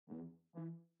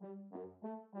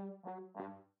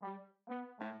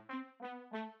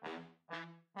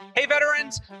Hey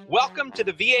veterans, welcome to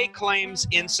the VA Claims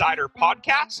Insider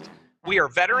Podcast. We are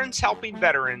veterans helping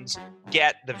veterans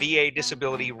get the VA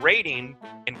disability rating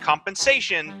and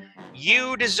compensation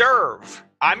you deserve.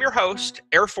 I'm your host,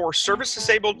 Air Force Service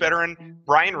Disabled veteran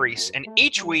Brian Reese, and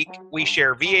each week we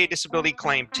share VA disability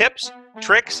claim tips,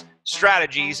 tricks,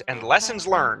 strategies, and lessons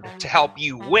learned to help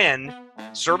you win,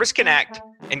 service connect,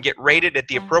 and get rated at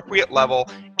the appropriate level,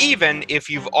 even if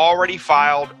you've already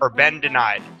filed or been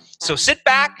denied. So sit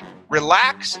back,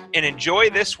 relax, and enjoy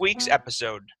this week's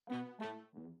episode.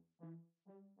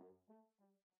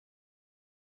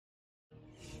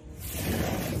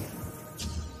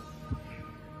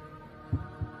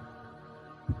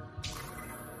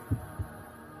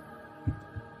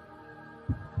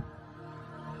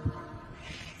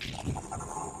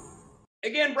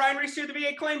 Again, Brian Reese here, the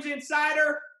VA Claims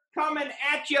Insider, coming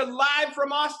at you live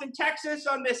from Austin, Texas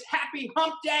on this happy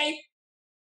hump day.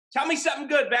 Tell me something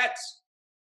good, vets.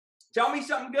 Tell me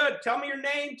something good. Tell me your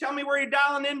name. Tell me where you're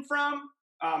dialing in from.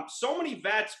 So many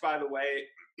vets, by the way,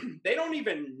 they don't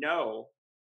even know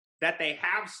that they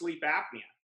have sleep apnea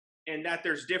and that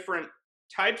there's different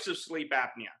types of sleep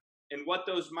apnea and what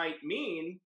those might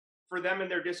mean for them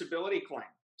and their disability claim.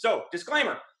 So,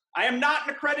 disclaimer, I am not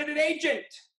an accredited agent.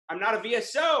 I'm not a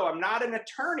VSO. I'm not an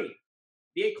attorney.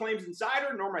 VA Claims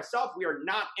Insider, nor myself, we are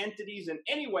not entities in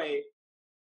any way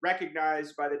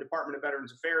recognized by the Department of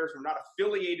Veterans Affairs. We're not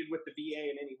affiliated with the VA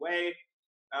in any way.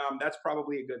 That's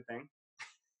probably a good thing.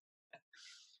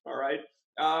 All right.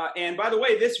 And by the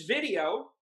way, this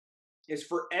video is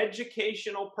for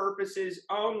educational purposes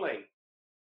only.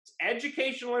 It's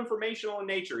educational, informational in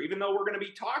nature. Even though we're going to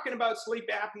be talking about sleep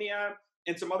apnea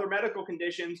and some other medical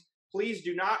conditions, please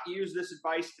do not use this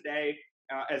advice today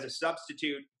as a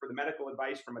substitute for the medical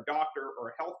advice from a doctor or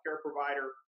a healthcare provider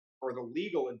or the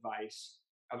legal advice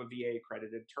of a VA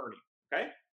accredited attorney. Okay?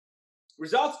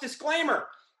 Results disclaimer.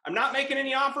 I'm not making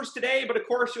any offers today, but of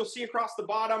course you'll see across the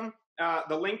bottom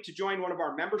the link to join one of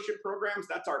our membership programs.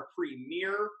 That's our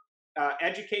premier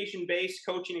education-based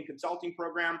coaching and consulting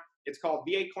program. It's called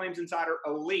VA Claims Insider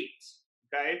Elite.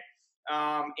 Okay?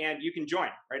 And you can join,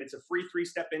 right? It's a free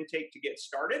 3-step intake to get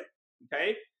started.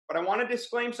 Okay? But I want to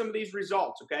disclaim some of these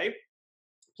results. Okay?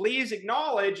 Please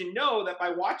acknowledge and know that by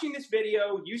watching this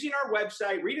video, using our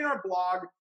website, reading our blog,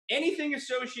 anything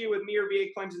associated with me or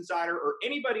VA Claims Insider or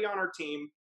anybody on our team,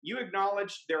 you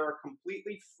acknowledge there are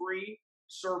completely free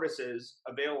services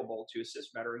available to assist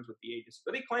veterans with VA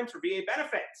disability claims for VA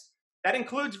benefits. That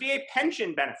includes VA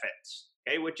pension benefits,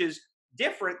 okay, which is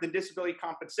different than disability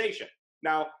compensation.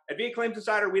 Now, at VA Claims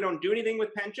Insider, we don't do anything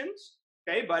with pensions,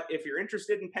 okay, but if you're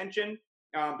interested in pension,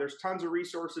 there's tons of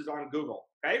resources on Google,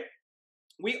 okay?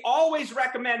 We always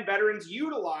recommend veterans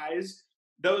utilize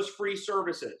those free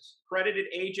services. Accredited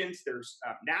agents, there's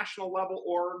national level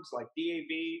orgs like DAV,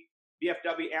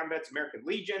 VFW, AMVETS, American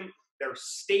Legion. There's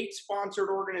state-sponsored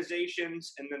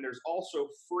organizations, and then there's also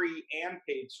free and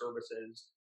paid services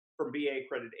from VA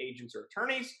accredited agents or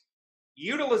attorneys.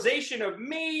 Utilization of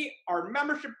me, our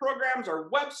membership programs, our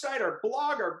website, our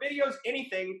blog, our videos,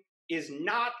 anything is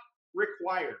not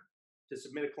required to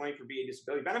submit a claim for VA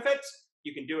disability benefits.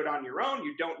 You can do it on your own.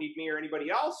 You don't need me or anybody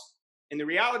else. And the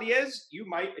reality is you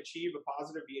might achieve a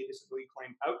positive VA disability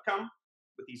claim outcome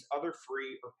with these other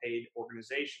free or paid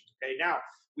organizations. Okay, now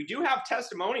we do have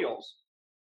testimonials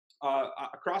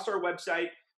across our website.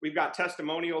 We've got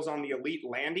testimonials on the Elite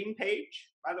landing page,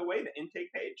 by the way, the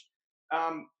intake page.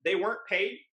 They weren't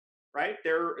paid, right?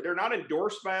 They're not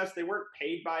endorsed by us. They weren't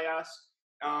paid by us.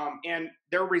 And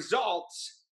their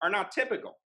results are not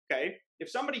typical, okay? If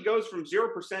somebody goes from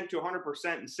 0% to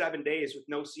 100% in 7 days with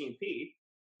no C&P,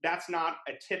 that's not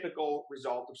a typical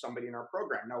result of somebody in our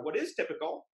program. Now, what is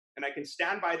typical, and I can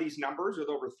stand by these numbers with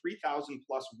over 3,000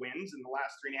 plus wins in the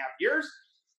last 3.5 years,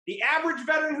 the average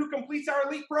veteran who completes our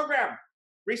elite program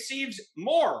receives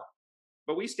more,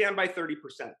 but we stand by 30%.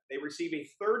 They receive a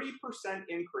 30%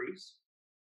 increase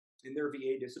in their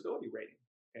VA disability rating,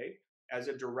 okay, as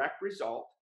a direct result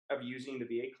of using the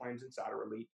VA Claims Insider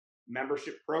Elite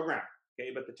membership program.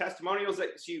 Okay, but the testimonials that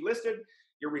you see listed,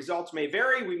 your results may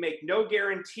vary. We make no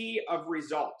guarantee of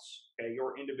results. Okay,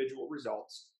 your individual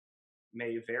results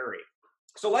may vary.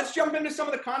 So let's jump into some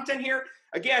of the content here.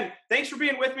 Again, thanks for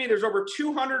being with me. There's over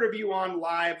 200 of you on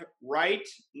live right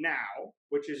now,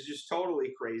 which is just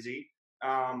totally crazy.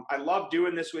 I love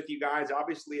doing this with you guys.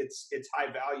 Obviously, it's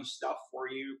high value stuff for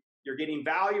you. You're getting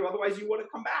value, otherwise you wouldn't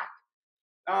come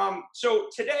back. So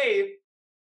today,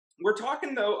 we're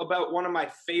talking, though, about one of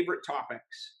my favorite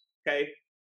topics, okay?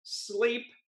 Sleep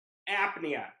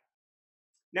apnea.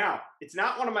 Now, it's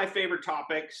not one of my favorite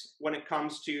topics when it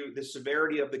comes to the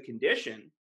severity of the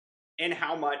condition and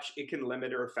how much it can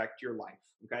limit or affect your life.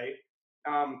 Okay.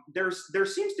 There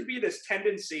seems to be this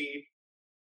tendency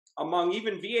among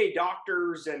even VA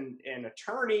doctors and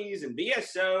attorneys and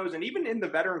VSOs and even in the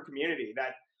veteran community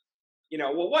that,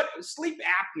 well, what sleep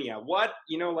apnea, what,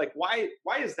 like why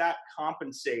is that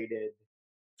compensated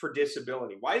for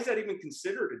disability? Why is that even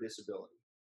considered a disability?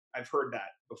 I've heard that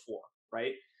before,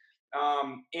 right?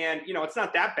 And it's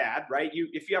not that bad, right?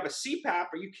 If you have a CPAP,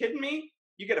 are you kidding me?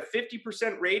 You get a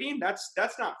 50% rating?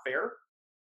 That's not fair.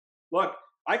 Look,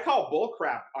 I call bull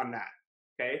crap on that.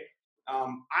 Okay.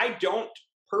 I don't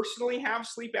personally have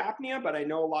sleep apnea, but I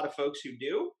know a lot of folks who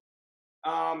do.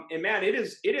 And man, it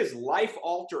is life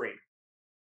altering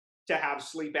to have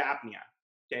sleep apnea.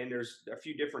 Okay. And there's a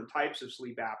few different types of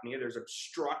sleep apnea. There's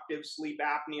obstructive sleep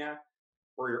apnea,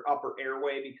 where your upper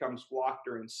airway becomes blocked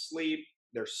during sleep.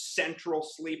 There's central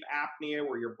sleep apnea,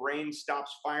 where your brain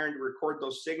stops firing to record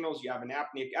those signals. You have an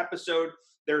apneic episode.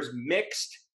 There's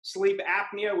mixed sleep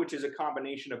apnea, which is a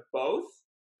combination of both.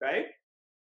 Okay.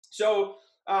 So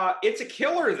it's a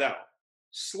killer, though.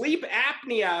 Sleep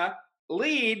apnea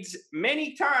leads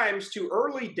many times to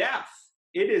early death.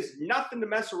 It is nothing to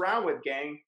mess around with,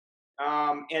 gang.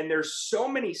 And there's so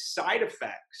many side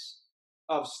effects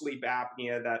of sleep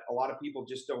apnea that a lot of people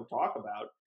just don't talk about.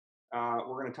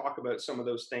 We're going to talk about some of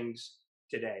those things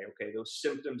today, okay? Those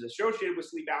symptoms associated with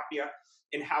sleep apnea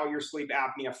and how your sleep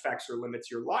apnea affects or limits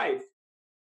your life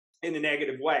in a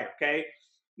negative way, okay?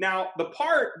 Now, the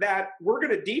part that we're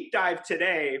going to deep dive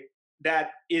today that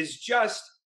is just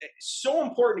so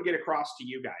important to get across to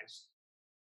you guys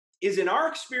is, in our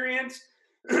experience,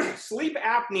 sleep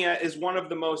apnea is one of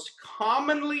the most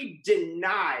commonly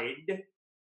denied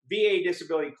VA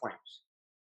disability claims.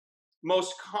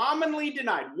 Most commonly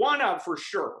denied, one of for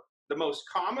sure, the most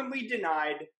commonly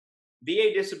denied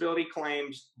VA disability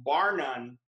claims, bar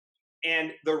none.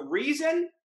 And the reason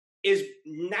is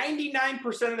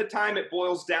 99% of the time it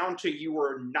boils down to you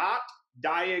were not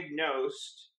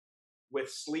diagnosed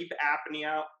with sleep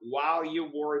apnea while you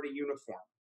wore the uniform.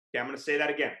 Okay, I'm going to say that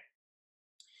again.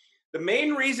 The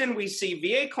main reason we see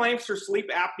VA claims for sleep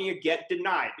apnea get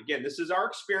denied, again, this is our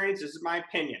experience, this is my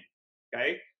opinion,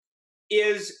 okay,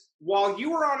 is while you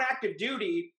were on active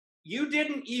duty, you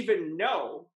didn't even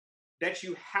know that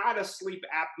you had a sleep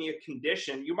apnea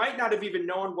condition. You might not have even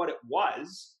known what it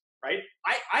was, right?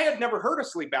 I had never heard of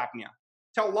sleep apnea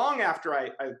till long after I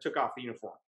took off the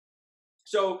uniform.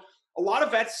 So a lot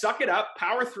of vets suck it up,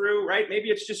 power through, right? Maybe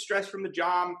it's just stress from the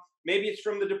job. Maybe it's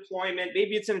from the deployment.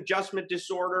 Maybe it's an adjustment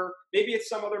disorder. Maybe it's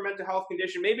some other mental health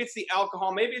condition. Maybe it's the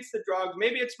alcohol. Maybe it's the drugs.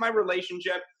 Maybe it's my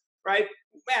relationship, right?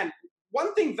 Man,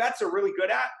 one thing vets are really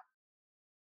good at,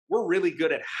 we're really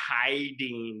good at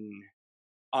hiding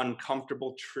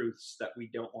uncomfortable truths that we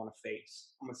don't want to face.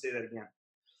 I'm going to say that again.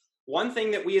 One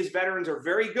thing that we as veterans are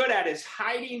very good at is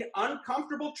hiding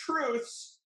uncomfortable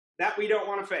truths that we don't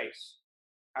want to face.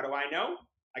 How do I know?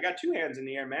 I got two hands in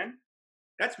the air, man.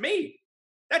 That's me.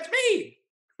 That's me.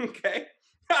 Okay.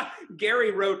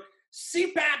 Gary wrote,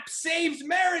 CPAP saves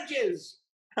marriages.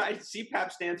 Right?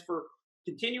 CPAP stands for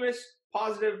Continuous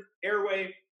Positive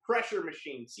Airway Pressure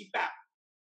Machine, CPAP.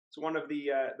 It's one of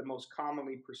the most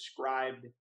commonly prescribed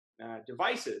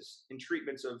devices in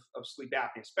treatments of sleep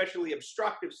apnea, especially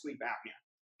obstructive sleep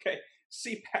apnea. Okay.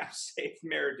 CPAP saves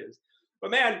marriages.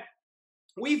 But man,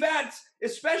 we vets,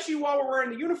 especially while we're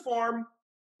wearing the uniform,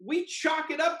 we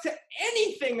chalk it up to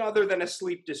anything other than a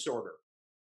sleep disorder,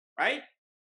 right?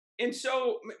 And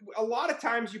so a lot of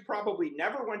times you probably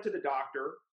never went to the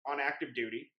doctor on active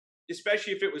duty,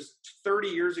 especially if it was 30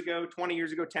 years ago, 20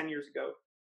 years ago, 10 years ago,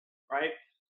 right?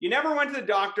 You never went to the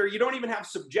doctor. You don't even have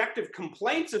subjective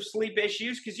complaints of sleep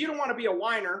issues because you don't want to be a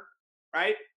whiner,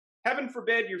 right? Heaven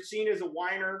forbid you're seen as a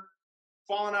whiner,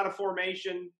 falling out of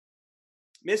formation,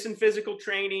 missing physical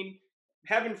training,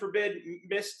 heaven forbid,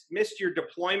 missed your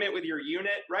deployment with your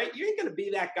unit, right? You ain't going to be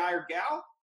that guy or gal.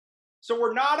 So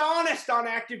we're not honest on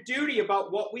active duty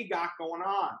about what we got going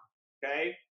on,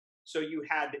 okay? So you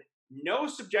had no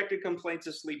subjective complaints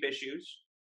of sleep issues.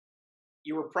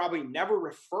 You were probably never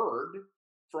referred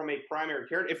from a primary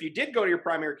care. If you did go to your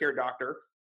primary care doctor,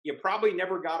 you probably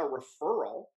never got a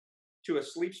referral to a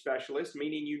sleep specialist,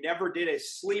 meaning you never did a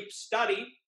sleep study,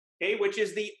 okay, which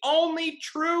is the only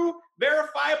true,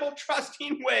 verifiable,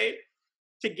 trusting way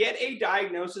to get a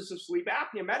diagnosis of sleep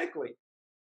apnea medically,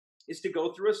 is to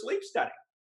go through a sleep study,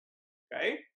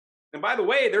 okay? And by the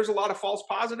way, there's a lot of false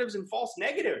positives and false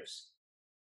negatives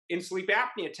in sleep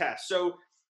apnea tests. So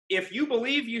if you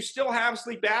believe you still have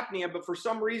sleep apnea, but for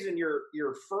some reason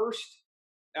your first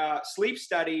sleep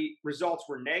study results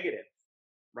were negative,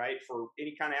 right, for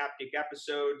any kind of apneic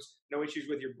episodes, no issues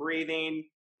with your breathing,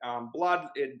 blood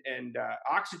and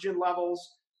oxygen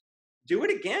levels. Do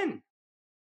it again.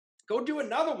 Go do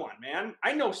another one, man.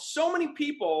 I know so many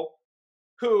people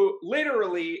who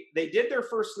literally, they did their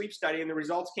first sleep study and the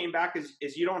results came back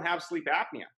as you don't have sleep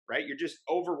apnea, right? You're just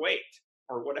overweight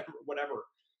or whatever.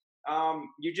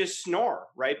 You just snore,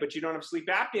 right? But you don't have sleep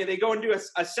apnea. They go and do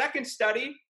a second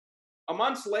study a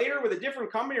month later with a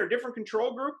different company or a different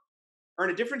control group or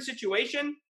in a different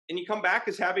situation, and you come back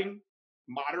as having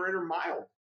moderate or mild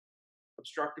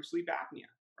obstructive sleep apnea,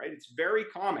 right? It's very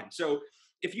common. So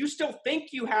if you still think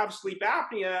you have sleep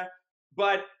apnea,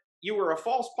 but you were a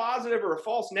false positive or a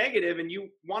false negative and you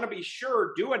want to be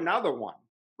sure, do another one.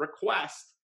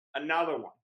 Request another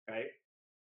one, okay?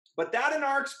 But that, in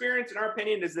our experience, in our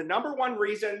opinion, is the number one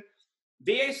reason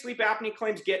VA sleep apnea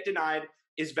claims get denied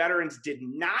is veterans did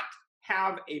not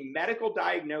have a medical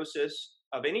diagnosis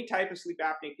of any type of sleep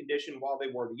apnea condition while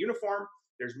they wore the uniform.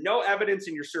 There's no evidence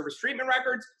in your service treatment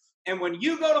records. And when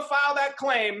you go to file that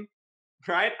claim,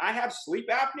 right, I have sleep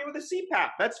apnea with a CPAP.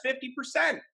 That's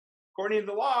 50%. According to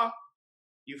the law,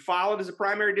 you file it as a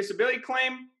primary disability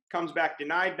claim, comes back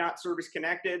denied, not service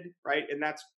connected, right? And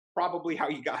that's probably how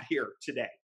you got here today,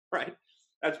 right?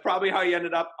 That's probably how you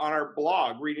ended up on our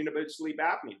blog reading about sleep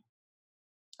apnea.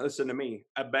 Listen to me,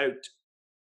 about.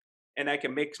 And I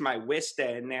can mix my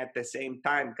Wista in there at the same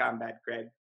time, Combat Craig,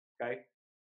 okay?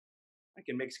 I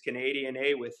can mix Canadian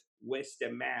A with Wista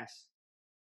Mass.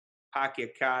 Park your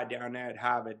car down there at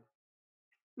Harvard.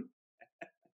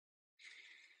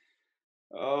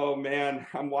 Oh, man,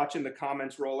 I'm watching the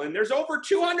comments roll in. There's over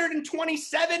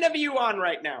 227 of you on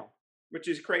right now, which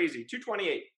is crazy.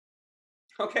 228.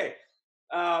 Okay,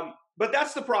 but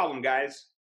that's the problem, guys.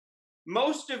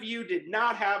 Most of you did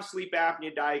not have sleep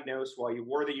apnea diagnosed while you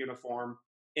wore the uniform,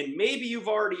 and maybe you've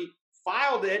already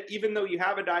filed it, even though you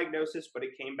have a diagnosis, but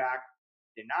it came back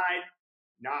denied,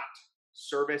 not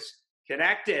service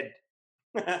connected.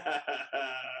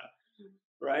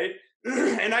 Right?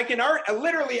 And I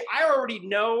already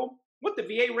know what the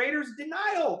VA Raiders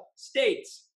denial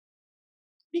states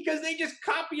because they just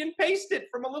copy and paste it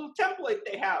from a little template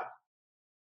they have.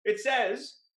 It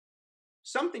says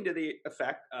something to the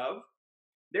effect of,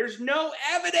 there's no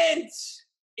evidence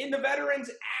in the veteran's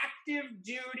active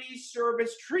duty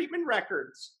service treatment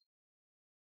records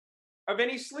of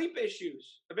any sleep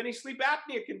issues, of any sleep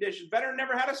apnea conditions. Veteran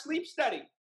never had a sleep study,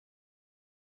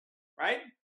 right?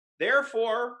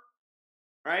 Therefore,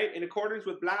 right, in accordance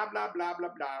with blah, blah, blah, blah,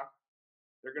 blah,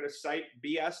 they're going to cite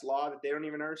BS law that they don't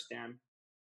even understand,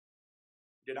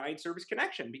 denying service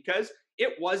connection because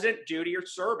it wasn't duty or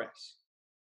service,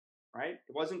 right?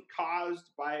 It wasn't caused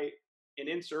by an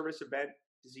in-service event,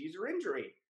 disease, or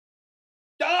injury.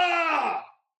 Duh!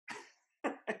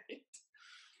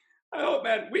 Oh,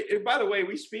 man. By the way,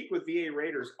 we speak with VA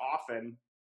Raiders often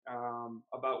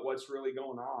about what's really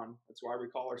going on. That's why we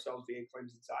call ourselves VA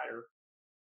Claims Insider.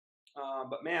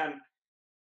 But man,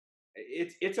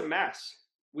 it's a mess.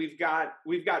 We've got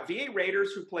VA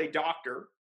Raiders who play doctor,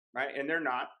 right? And they're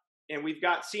not. And we've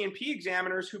got CNP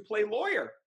examiners who play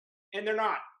lawyer, and they're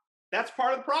not. That's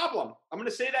part of the problem. I'm going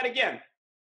to say that again.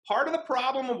 Part of the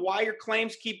problem of why your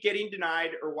claims keep getting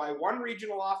denied, or why one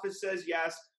regional office says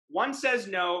yes, one says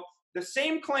no, the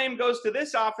same claim goes to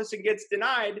this office and gets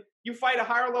denied. You fight a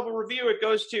higher level review, it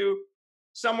goes to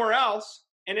somewhere else,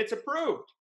 and it's approved.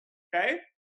 Okay?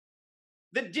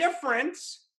 The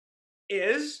difference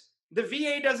is the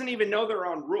VA doesn't even know their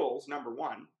own rules, number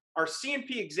one. Our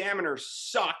CNP examiners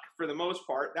suck for the most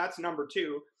part. That's number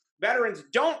two. Veterans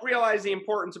don't realize the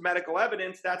importance of medical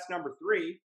evidence. That's number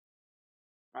three.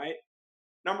 Right?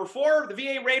 Number four, the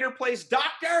VA Raider plays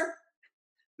doctor.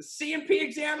 The CNP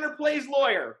examiner plays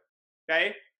lawyer.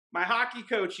 Okay? My hockey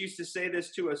coach used to say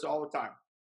this to us all the time.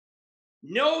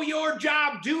 Know your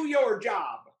job, do your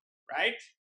job. Right?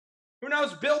 Who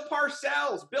knows? Bill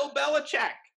Parcells, Bill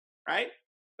Belichick. Right?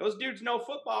 Those dudes know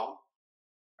football.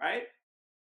 Right?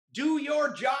 Do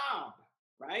your job.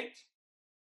 Right?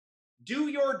 Do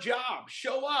your job.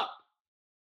 Show up.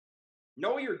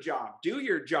 Know your job. Do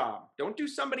your job. Don't do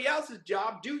somebody else's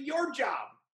job. Do your job.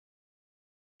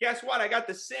 Guess what? I got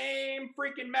the same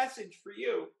freaking message for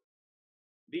you.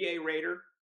 VA Raider,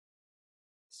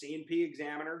 CNP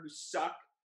examiner who suck.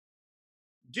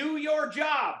 Do your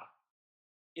job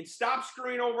and stop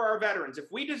screwing over our veterans. If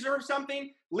we deserve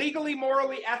something legally,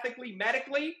 morally, ethically,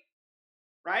 medically,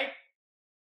 right?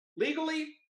 Legally,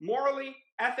 morally,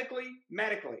 ethically,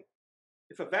 medically.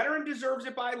 If a veteran deserves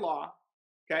it by law,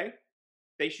 okay,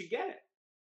 they should get it.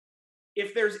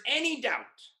 If there's any doubt,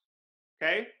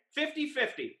 okay,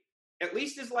 50-50, at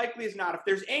least as likely as not. If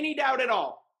there's any doubt at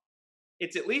all,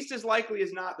 it's at least as likely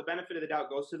as not the benefit of the doubt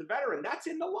goes to the veteran. That's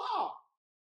in the law.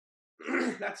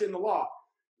 That's in the law.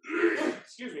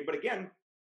 Excuse me. But again,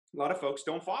 a lot of folks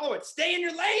don't follow it. Stay in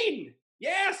your lane.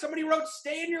 Yeah, somebody wrote,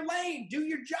 stay in your lane. Do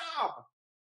your job.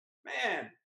 Man,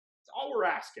 that's all we're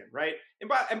asking, right? And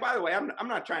by the way, I'm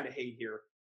not trying to hate here.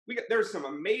 There's some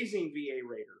amazing VA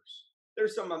raters.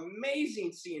 There's some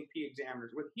amazing C&P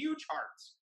examiners with huge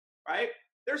hearts, right?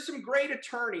 There's some great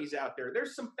attorneys out there.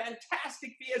 There's some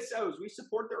fantastic VSOs. We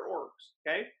support their orgs,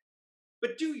 okay?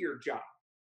 But do your job.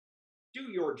 Do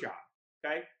your job,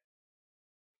 okay?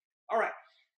 All right.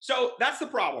 So that's the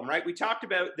problem, right? We talked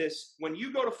about this. When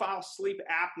you go to file sleep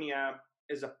apnea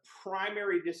as a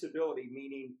primary disability,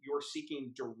 meaning you're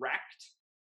seeking direct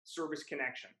service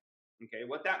connection, okay?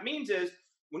 What that means is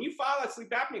when you file a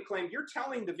sleep apnea claim, you're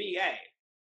telling the VA,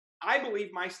 I believe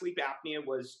my sleep apnea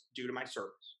was due to my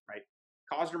service, right?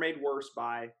 Caused or made worse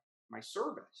by my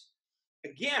service.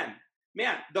 Again,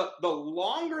 man, the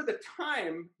longer the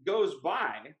time goes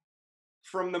by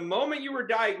from the moment you were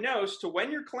diagnosed to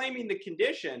when you're claiming the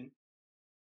condition,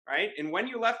 right? And when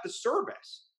you left the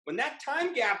service, when that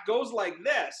time gap goes like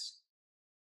this,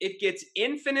 it gets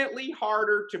infinitely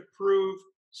harder to prove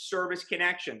service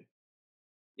connection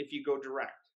if you go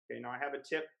direct. Okay, now I have a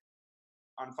tip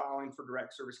on filing for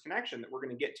direct service connection that we're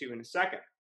going to get to in a second.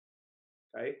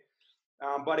 Okay.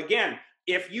 But again,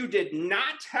 if you did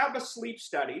not have a sleep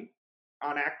study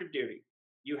on active duty,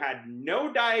 you had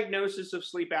no diagnosis of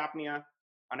sleep apnea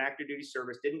on active duty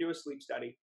service, didn't do a sleep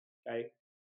study, okay,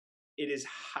 it is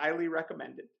highly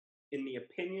recommended, in the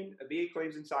opinion of VA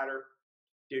Claims Insider,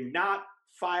 do not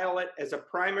file it as a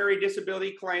primary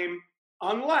disability claim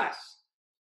unless,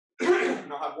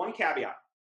 and I'll have one caveat,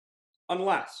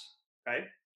 unless, okay,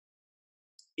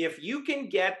 if you can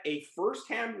get a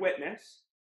firsthand witness,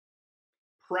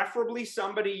 preferably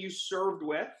somebody you served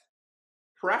with,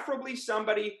 preferably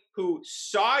somebody who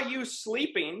saw you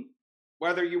sleeping,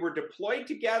 whether you were deployed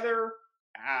together,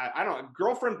 I don't know,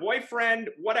 girlfriend, boyfriend,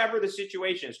 whatever the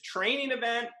situation is, training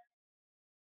event.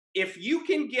 If you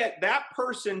can get that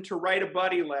person to write a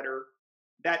buddy letter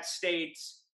that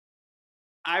states,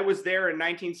 I was there in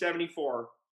 1974,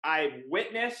 I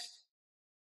witnessed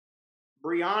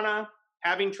Brianna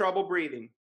having trouble breathing,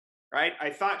 right?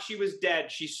 I thought she was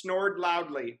dead. She snored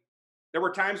loudly. There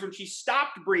were times when she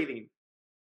stopped breathing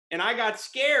and I got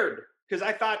scared because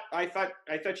I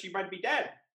thought she might be dead,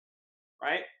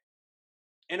 right?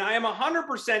 And I am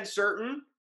 100% certain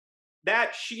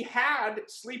that she had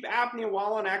sleep apnea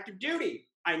while on active duty.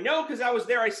 I know because I was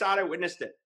there, I saw it, I witnessed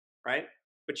it, right?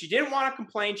 But she didn't want to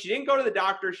complain. She didn't go to the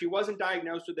doctor. She wasn't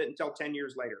diagnosed with it until 10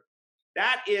 years later.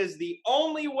 That is the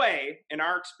only way, in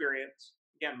our experience,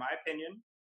 again, my opinion,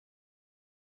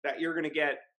 that you're going to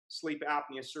get sleep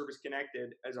apnea service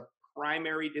connected as a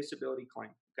primary disability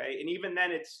claim, okay? And even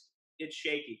then, it's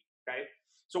shaky, okay?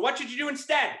 So what should you do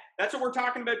instead? That's what we're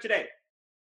talking about today.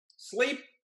 Sleep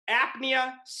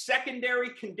apnea, secondary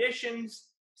conditions,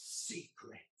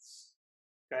 secrets,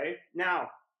 okay? Now,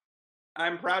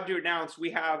 I'm proud to announce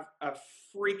we have a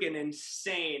freaking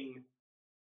insane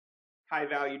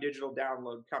high-value digital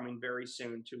download coming very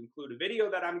soon to include a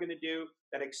video that I'm going to do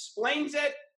that explains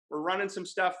it. We're running some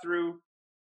stuff through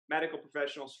medical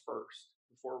professionals first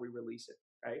before we release it,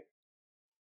 okay?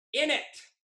 In it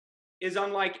is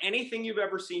unlike anything you've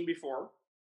ever seen before.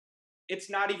 It's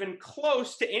not even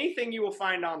close to anything you will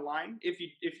find online. If you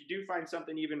do find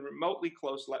something even remotely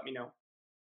close, let me know,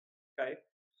 okay?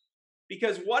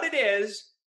 Because what it is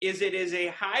it is a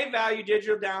high-value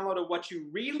digital download of what you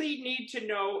really need to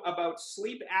know about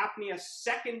sleep apnea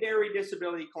secondary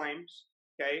disability claims,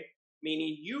 okay?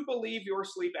 Meaning you believe your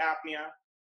sleep apnea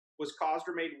was caused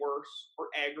or made worse or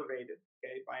aggravated,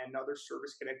 okay, by another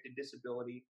service-connected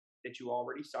disability that you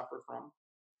already suffer from.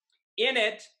 In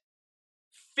it,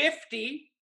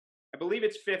 50, I believe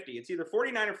it's 50, it's either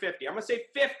 49 or 50, I'm going to say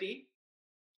 50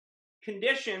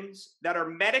 conditions that are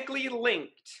medically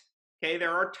linked, okay,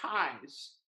 there are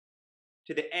ties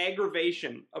to the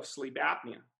aggravation of sleep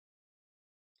apnea.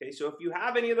 Okay, so if you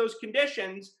have any of those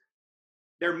conditions,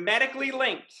 they're medically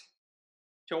linked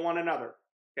to one another,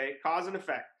 okay, cause and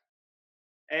effect,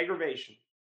 aggravation,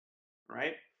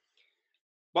 right?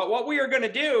 But what we are going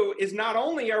to do is not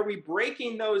only are we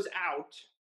breaking those out,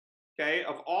 okay,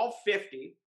 of all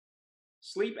 50,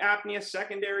 sleep apnea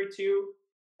secondary to,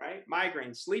 right,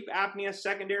 migraine, sleep apnea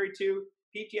secondary to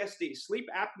PTSD, sleep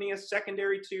apnea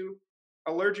secondary to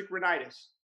allergic rhinitis,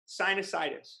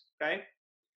 sinusitis, okay?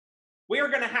 We are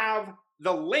going to have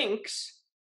the links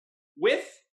with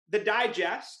the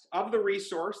digest of the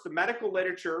resource, the medical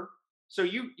literature, so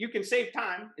you can save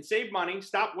time and save money,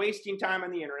 stop wasting time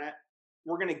on the internet.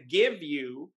 We're going to give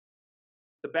you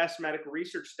the best medical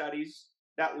research studies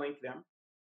that link them,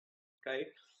 okay?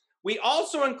 We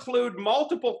also include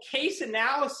multiple case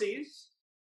analyses,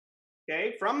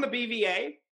 okay, from the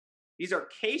BVA. These are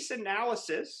case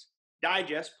analysis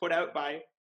digests put out by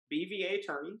BVA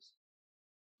attorneys,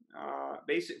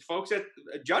 basic folks at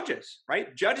judges,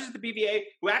 right? Judges at the BVA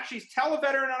who actually tell a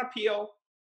veteran on appeal,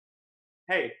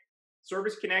 hey,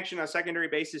 service connection on a secondary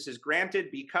basis is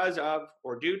granted because of,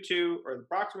 or due to, or the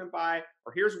proximate by,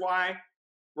 or here's why.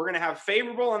 We're going to have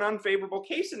favorable and unfavorable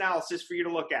case analysis for you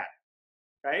to look at,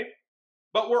 okay?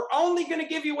 But we're only going to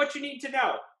give you what you need to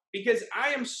know, because I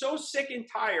am so sick and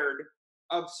tired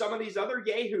of some of these other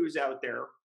yahoos out there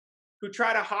who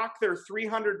try to hawk their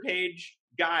 300-page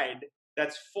guide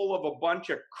that's full of a bunch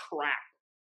of crap,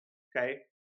 okay?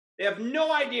 They have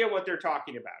no idea what they're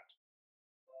talking about.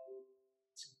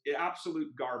 It's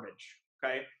absolute garbage,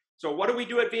 okay? So what do we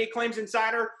do at VA Claims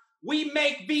Insider? We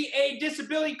make VA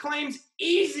disability claims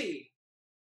easy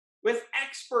with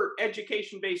expert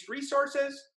education-based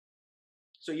resources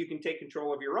so you can take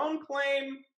control of your own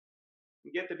claim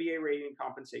and get the VA rating and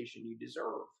compensation you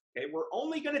deserve, okay? We're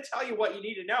only going to tell you what you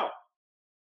need to know,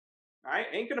 all right?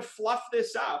 Ain't going to fluff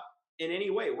this up in any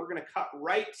way. We're going to cut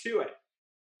right to it.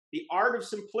 The art of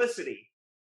simplicity,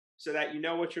 so that you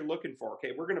know what you're looking for.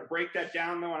 Okay, we're going to break that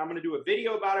down, though, and I'm going to do a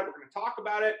video about it. We're going to talk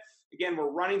about it. Again,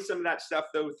 we're running some of that stuff,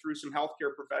 though, through some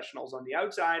healthcare professionals on the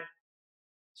outside,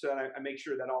 so that I make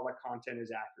sure that all the content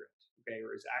is accurate, okay,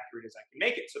 or as accurate as I can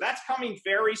make it. So that's coming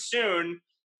very soon.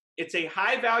 It's a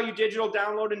high-value digital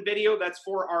download and video that's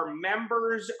for our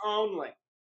members only,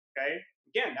 okay?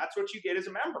 Again, that's what you get as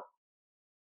a member.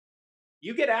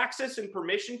 You get access and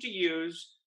permission to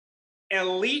use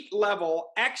elite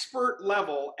level, expert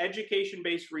level,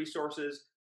 education-based resources.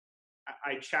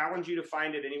 I challenge you to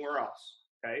find it anywhere else,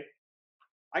 okay?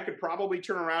 I could probably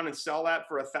turn around and sell that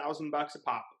for $1,000 a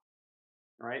pop,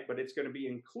 all right? But it's going to be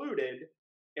included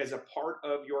as a part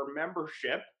of your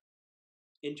membership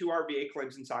into our VA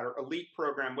Claims Insider Elite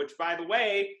program, which, by the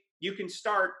way, you can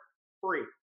start free,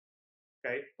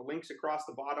 okay? The link's across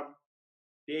the bottom.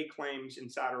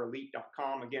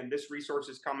 VAClaimsinsiderelite.com. Again, this resource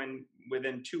is coming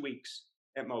within 2 weeks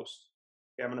at most.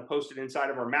 Okay, I'm going to post it inside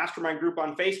of our mastermind group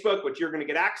on Facebook, which you're going to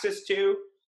get access to.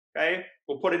 Okay,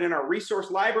 we'll put it in our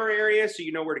resource library area so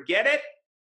you know where to get it.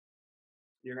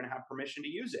 You're going to have permission to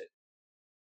use it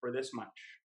for this much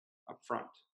up front.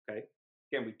 Okay,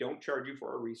 again, we don't charge you for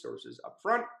our resources up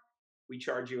front. We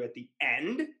charge you at the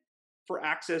end for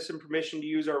access and permission to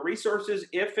use our resources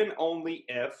if and only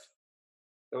if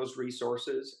those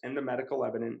resources and the medical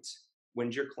evidence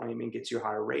wins your claim and gets you a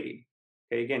higher rating.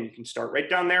 Okay, again, you can start right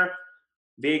down there,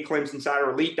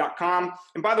 VAClaimsinsiderelite.com.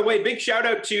 And by the way, big shout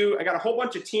out to, I got a whole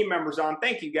bunch of team members on.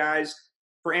 Thank you guys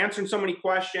for answering so many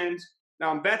questions.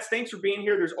 Vets, thanks for being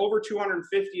here. There's over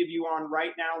 250 of you on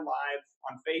right now live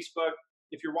on Facebook.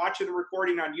 If you're watching the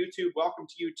recording on YouTube, welcome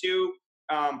to you too.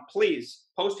 Please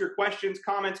post your questions,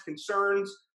 comments, concerns.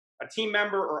 A team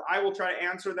member or I will try to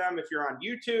answer them. If you're on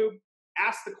YouTube,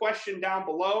 ask the question down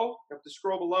below. You have to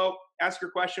scroll below, ask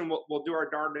your question. We'll do our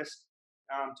darndest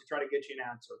to try to get you an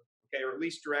answer, okay, or at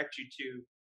least direct you to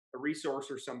a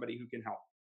resource or somebody who can help.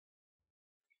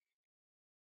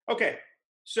 Okay,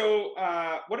 so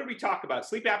what did we talk about?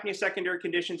 Sleep apnea secondary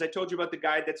conditions. I told you about the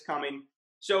guide that's coming.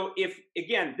 So if,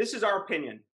 again, this is our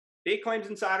opinion, VA Claims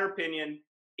Insider opinion,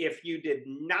 if you did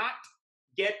not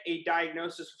get a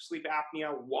diagnosis of sleep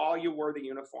apnea while you wore the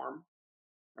uniform,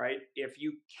 right? If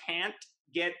you can't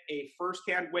get a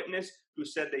firsthand witness who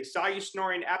said they saw you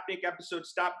snoring, apneic episodes,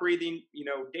 stop breathing,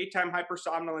 daytime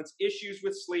hypersomnolence, issues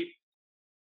with sleep,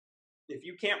 if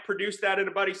you can't produce that in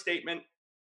a buddy statement,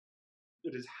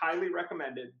 it is highly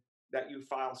recommended that you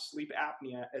file sleep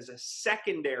apnea as a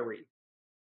secondary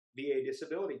VA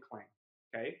disability claim,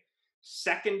 okay?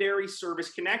 Secondary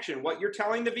service connection. What you're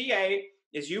telling the VA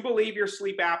is you believe your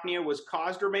sleep apnea was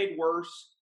caused or made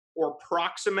worse or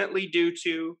proximately due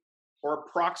to or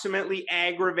approximately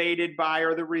aggravated by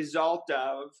or the result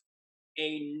of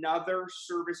another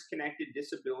service-connected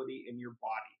disability in your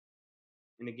body.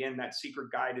 And again, that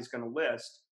secret guide is going to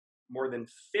list more than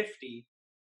 50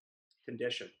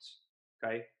 conditions,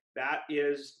 okay? That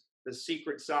is the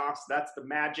secret sauce. That's the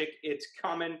magic. It's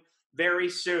coming very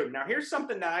soon. Now, here's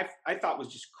something that I thought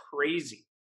was just crazy,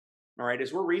 all right,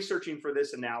 as we're researching for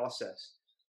this analysis.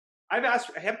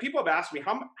 People have asked me,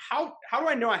 how do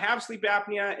I know I have sleep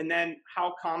apnea, and then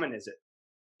how common is it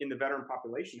in the veteran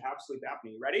population to have sleep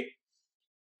apnea? You ready?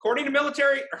 According to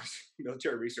military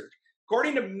research,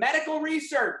 according to medical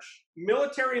research,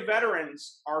 military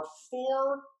veterans are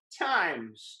 4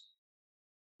 times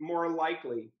more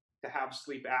likely to have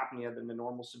sleep apnea than the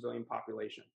normal civilian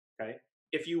population, okay?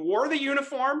 If you wore the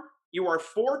uniform, you are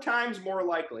 4 times more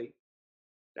likely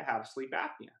to have sleep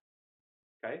apnea.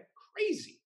 Okay,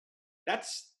 crazy.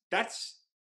 That's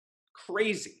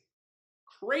crazy.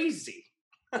 Crazy.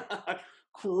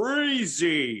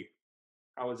 Crazy.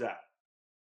 How was that?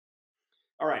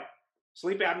 All right.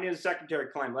 Sleep apnea is a secondary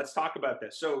claim. Let's talk about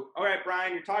this. So, all right,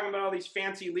 Brian, you're talking about all these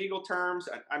fancy legal terms.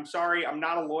 I'm sorry, I'm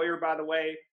not a lawyer, by the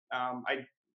way. I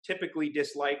typically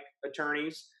dislike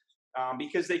attorneys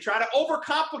because they try to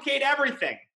overcomplicate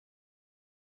everything,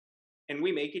 and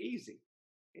we make it easy.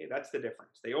 Okay, that's the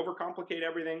difference. They overcomplicate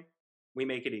everything. We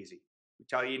make it easy. We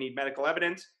tell you need medical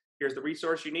evidence. Here's the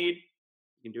resource you need.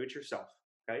 You can do it yourself.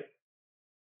 Okay.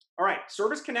 All right.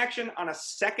 Service connection on a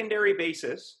secondary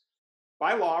basis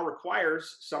by law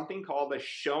requires something called a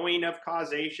showing of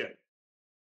causation.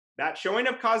 That showing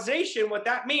of causation, what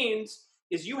that means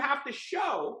is you have to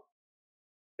show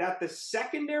that the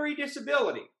secondary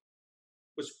disability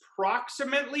was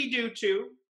proximately due to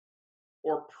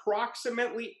or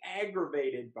proximately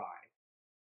aggravated by,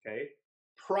 okay?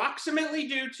 Proximately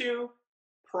due to,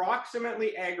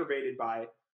 proximately aggravated by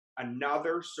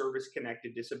another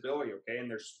service-connected disability, okay? And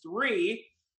there's 3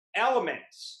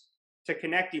 elements to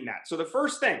connecting that. So the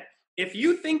first thing, if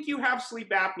you think you have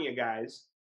sleep apnea, guys,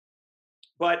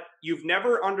 but you've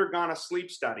never undergone a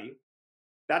sleep study,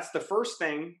 that's the first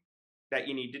thing that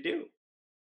you need to do,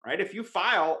 right? If you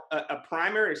file a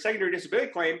primary or secondary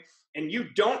disability claim and you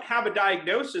don't have a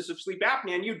diagnosis of sleep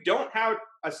apnea and you don't have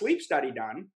a sleep study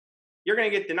done, you're going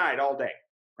to get denied all day,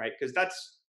 right? Because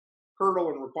that's hurdle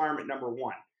and requirement number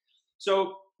 1.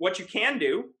 So what you can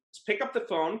do is pick up the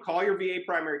phone, call your VA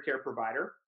primary care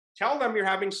provider, tell them you're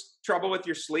having trouble with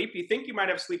your sleep, you think you might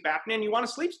have sleep apnea, and you want a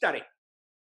sleep study.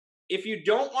 If you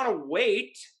don't want to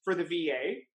wait for the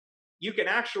VA, you can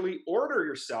actually order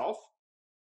yourself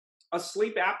a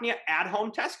sleep apnea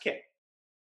at-home test kit,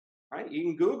 right? You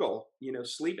can Google,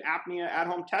 sleep apnea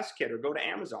at-home test kit or go to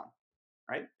Amazon,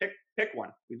 right? Pick one.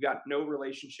 We've got no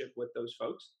relationship with those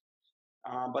folks,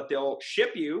 but they'll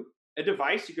ship you a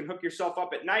device. You can hook yourself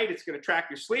up at night. It's going to track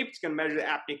your sleep. It's going to measure the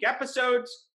apneic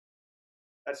episodes.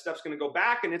 That stuff's going to go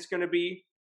back and it's going to be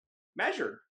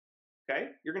measured, okay?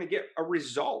 You're going to get a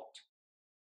result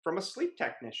from a sleep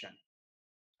technician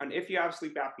on if you have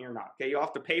sleep apnea or not, okay? You'll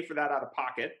have to pay for that out of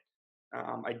pocket.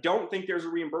 I don't think there's a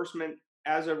reimbursement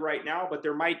as of right now, but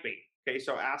there might be, okay?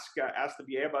 So ask the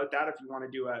VA about that if you want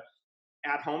to do a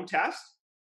at-home test.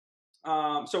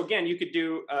 So again, you could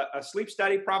do a sleep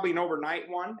study, probably an overnight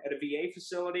one at a VA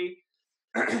facility,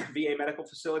 VA medical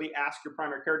facility. Ask your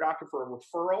primary care doctor for a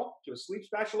referral to a sleep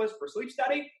specialist for a sleep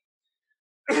study.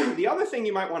 The other thing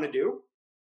you might want to do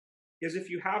is if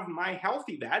you have My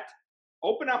Healthy Vet,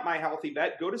 open up My Healthy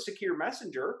Vet, go to Secure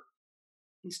Messenger,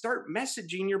 and start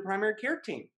messaging your primary care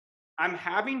team. I'm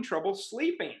having trouble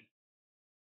sleeping.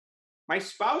 My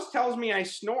spouse tells me I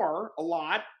snore a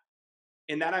lot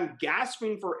and that I'm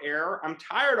gasping for air. I'm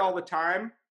tired all the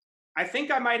time. I think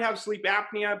I might have sleep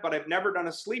apnea, but I've never done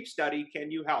a sleep study.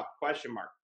 Can you help? ?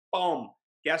 Boom.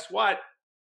 Guess what?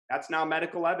 That's now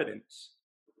medical evidence.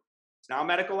 It's now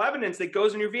medical evidence that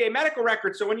goes in your VA medical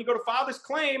record. So when you go to file this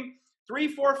claim 3,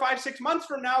 4, 5, 6 months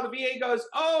from now, the VA goes,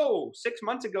 oh, 6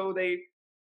 months ago, they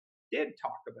did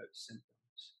talk about symptoms.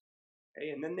 Okay,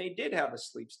 and then they did have a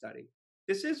sleep study.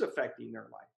 This is affecting their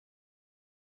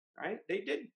life, right? They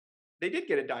did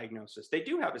get a diagnosis. They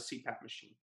do have a CPAP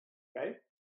machine, okay?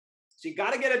 So you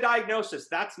got to get a diagnosis.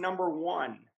 That's number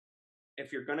 1.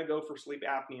 If you're going to go for sleep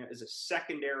apnea as a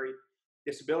secondary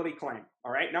disability claim,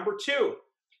 all right? Number 2,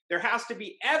 there has to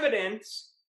be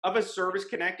evidence of a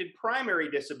service-connected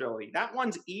primary disability. That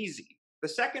one's easy. The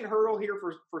second hurdle here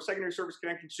for secondary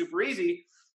service-connected is super easy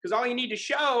because all you need to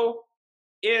show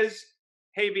is,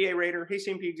 hey, VA rater, hey,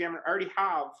 CMP examiner, I already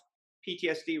have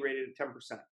PTSD rated at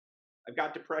 10%. I've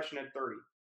got depression at 30.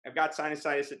 I've got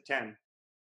sinusitis at 10.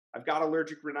 I've got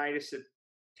allergic rhinitis at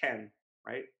 10,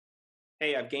 right?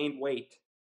 Hey, I've gained weight,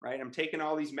 right? I'm taking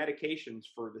all these medications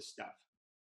for this stuff.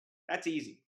 That's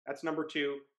easy. That's number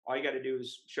 2. All you got to do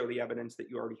is show the evidence that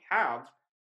you already have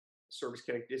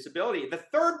service-connected disability. The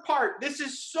third part, this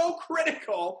is so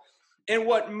critical and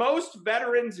what most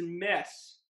veterans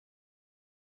miss.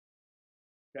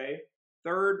 Okay?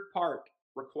 Third part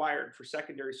required for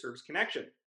secondary service connection.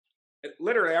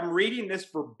 Literally, I'm reading this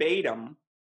verbatim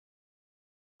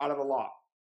out of the law.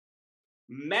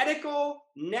 Medical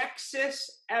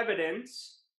nexus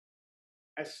evidence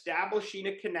establishing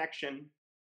a connection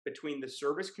between the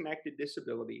service-connected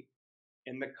disability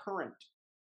and the current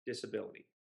disability,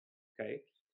 okay?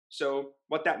 So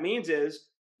what that means is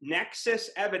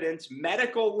nexus evidence,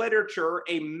 medical literature,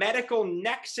 a medical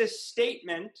nexus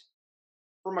statement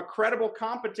from a credible,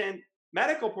 competent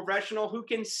medical professional who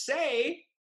can say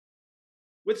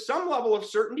with some level of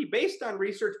certainty based on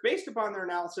research, based upon their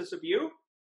analysis of you,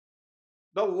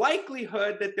 the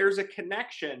likelihood that there's a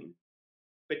connection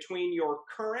between your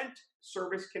current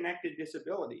service-connected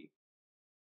disability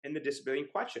and the disability in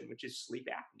question, which is sleep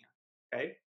apnea,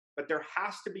 okay? But there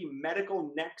has to be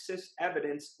medical nexus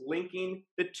evidence linking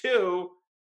the two,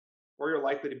 or you're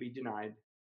likely to be denied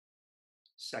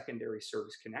secondary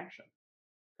service connection,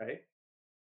 okay?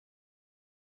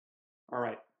 All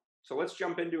right, so let's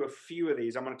jump into a few of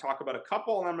these. I'm going to talk about a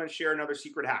couple, and I'm going to share another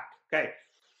secret hack, okay?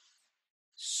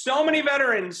 So many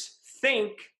veterans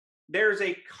think there's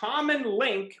a common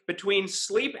link between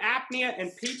sleep apnea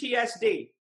and PTSD.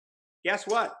 Guess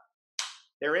what?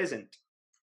 There isn't.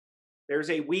 There's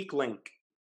a weak link,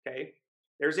 okay?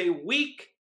 There's a weak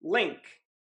link.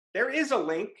 There is a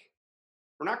link.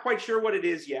 We're not quite sure what it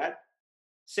is yet.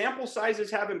 Sample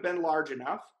sizes haven't been large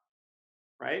enough,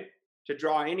 right, to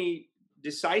draw any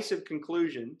decisive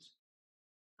conclusions,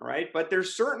 all right? But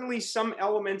there's certainly some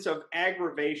elements of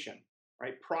aggravation,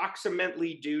 right,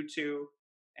 proximately due to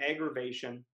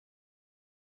aggravation.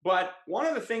 But one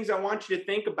of the things I want you to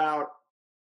think about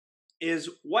is,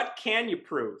 what can you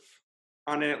prove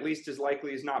on an at least as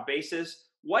likely as not basis?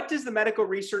 What does the medical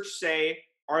research say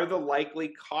are the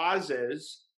likely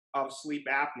causes of sleep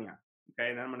apnea? Okay,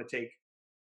 and then I'm going to take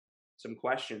some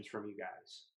questions from you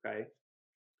guys, okay?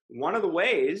 One of the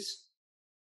ways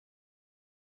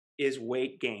is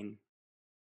weight gain.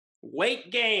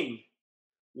 Weight gain.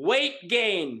 Weight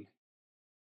gain.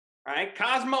 All right,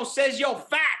 Cosmo says you're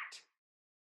fat.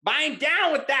 Bind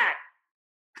down with that.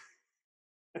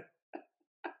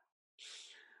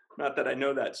 Not that I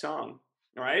know that song,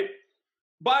 all right?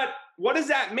 But what does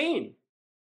that mean?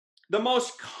 The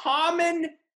most common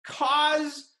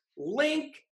cause,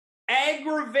 link,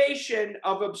 aggravation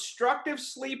of obstructive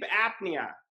sleep apnea,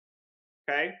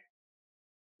 okay?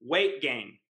 Weight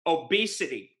gain,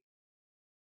 obesity,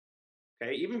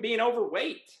 okay? Even being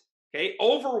overweight, okay?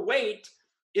 Overweight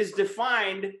is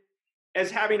defined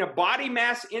as having a body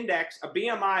mass index, a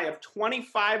BMI of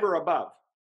 25 or above.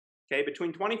 Okay,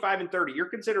 between 25 and 30, you're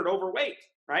considered overweight,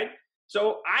 right?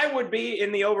 So I would be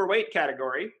in the overweight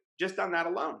category just on that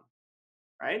alone,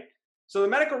 right? So the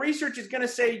medical research is going to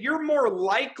say you're more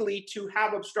likely to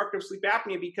have obstructive sleep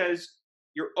apnea because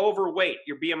you're overweight.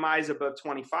 Your BMI is above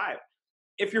 25.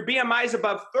 If your BMI is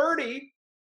above 30,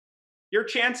 your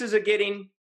chances of getting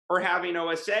or having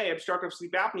OSA, obstructive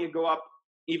sleep apnea, go up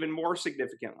even more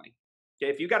significantly. Okay,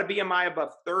 if you've got a BMI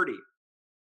above 30,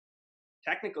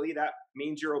 technically, that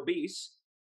means you're obese.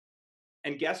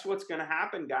 And guess what's going to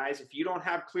happen, guys? If you don't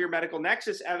have clear medical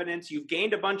nexus evidence, you've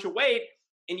gained a bunch of weight,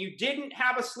 and you didn't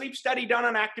have a sleep study done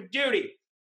on active duty.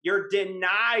 Your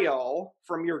denial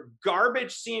from your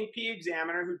garbage C&P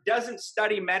examiner who doesn't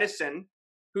study medicine,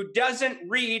 who doesn't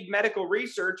read medical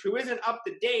research, who isn't up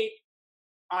to date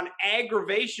on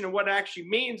aggravation and what it actually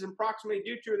means and proximately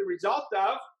due to the result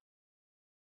of,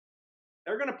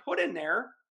 they're going to put in there,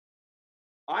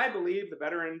 I believe the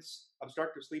veterans'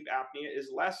 obstructive sleep apnea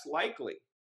is less likely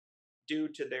due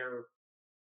to their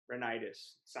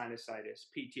rhinitis, sinusitis,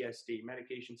 PTSD,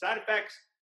 medication side effects,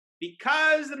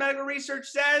 because the medical research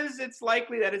says it's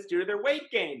likely that it's due to their weight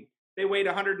gain. They weighed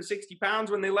 160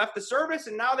 pounds when they left the service,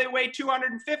 and now they weigh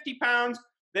 250 pounds.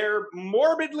 They're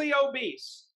morbidly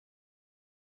obese.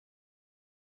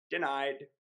 Denied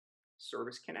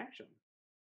service connection.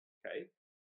 Okay?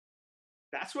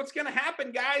 That's what's going to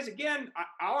happen, guys. Again,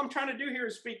 all I'm trying to do here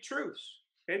is speak truths.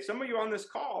 Okay, some of you on this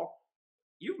call,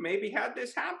 you've maybe had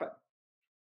this happen.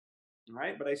 All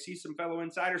right, but I see some fellow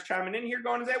insiders chiming in here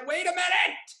going, wait a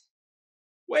minute.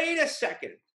 Wait a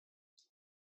second.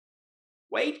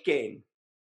 Weight gain.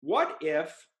 What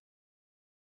if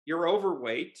you're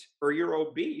overweight or you're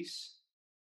obese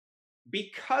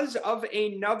because of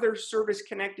another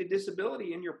service-connected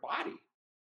disability in your body?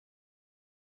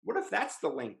 What if that's the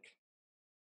link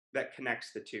that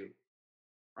connects the two,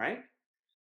 right?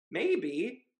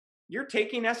 Maybe you're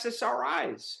taking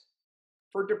SSRIs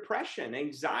for depression,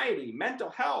 anxiety,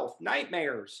 mental health,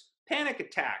 nightmares, panic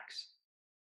attacks,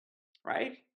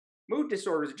 right? Mood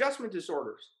disorders, adjustment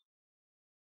disorders.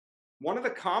 One of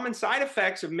the common side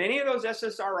effects of many of those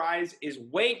SSRIs is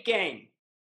weight gain,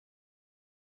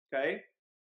 okay?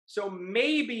 So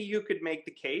maybe you could make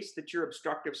the case that your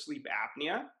obstructive sleep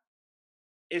apnea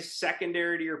is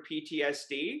secondary to your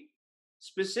PTSD,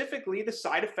 specifically the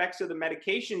side effects of the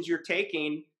medications you're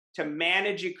taking to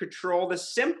manage and control the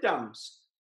symptoms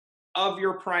of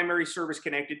your primary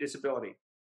service-connected disability,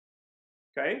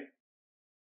 okay?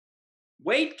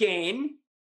 Weight gain,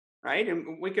 right?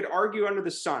 And we could argue under the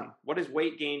sun, what does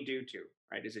weight gain do to,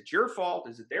 right? Is it your fault?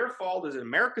 Is it their fault? Is it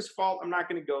America's fault? I'm not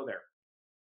going to go there.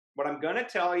 What I'm going to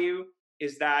tell you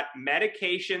is that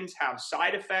medications have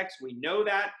side effects. We know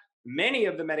that. Many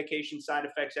of the medication side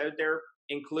effects out there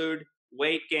include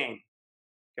weight gain,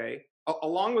 okay,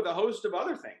 along with a host of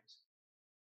other things.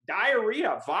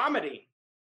 Diarrhea, vomiting,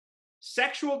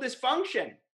 sexual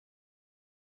dysfunction,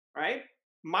 right?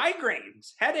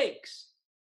 Migraines, headaches,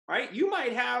 right? You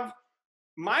might have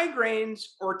migraines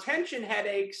or tension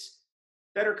headaches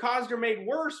that are caused or made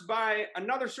worse by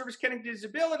another service-connected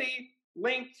disability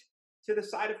linked to the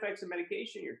side effects of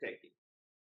medication you're taking.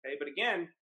 Okay, but again,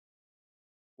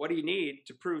 what do you need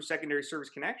to prove secondary service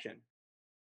connection?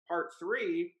 Part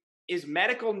 3 is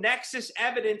medical nexus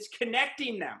evidence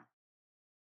connecting them.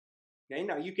 Okay,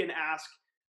 now you can ask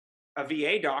a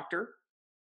VA doctor.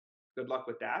 Good luck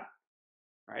with that,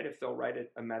 right? If they'll write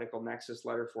a medical nexus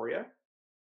letter for you.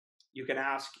 You can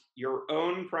ask your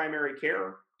own primary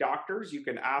care doctors. You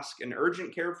can ask an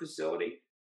urgent care facility,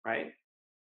 right?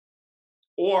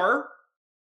 Or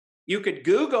you could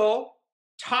Google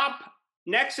top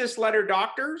nexus letter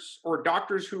doctors or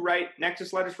doctors who write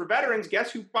nexus letters for veterans.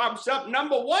 Guess who pops up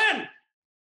number 1?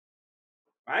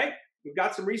 Right? We've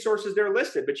got some resources there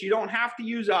listed, but you don't have to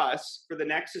use us for the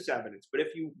nexus evidence. But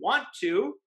if you want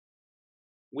to,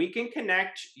 we can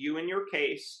connect you and your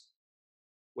case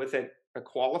with a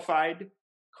qualified,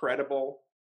 credible,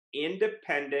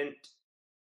 independent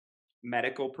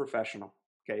medical professional.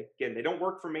 Okay. Again, they don't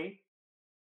work for me.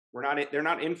 They're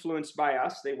not influenced by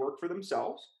us. They work for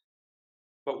themselves.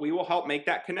 But we will help make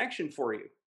that connection for you.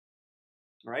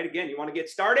 All right. Again, you want to get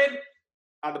started?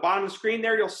 On the bottom of the screen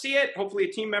there, you'll see it. Hopefully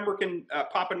a team member can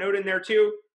pop a note in there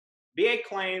too. VA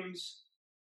Claims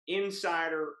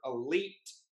Insider Elite.com.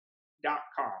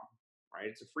 Right.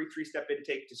 It's a free 3-step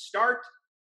intake to start.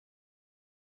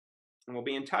 And we'll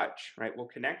be in touch, right? We'll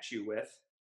connect you with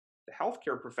the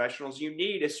healthcare professionals you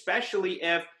need, especially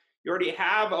if you already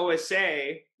have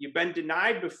OSA, you've been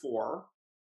denied before,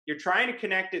 you're trying to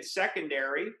connect it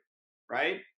secondary,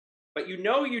 right? But you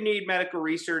know you need medical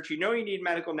research, you know you need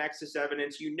medical nexus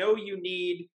evidence, you know you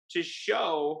need to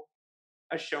show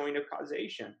a showing of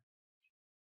causation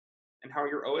and how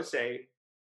your OSA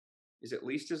is at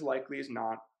least as likely as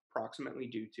not approximately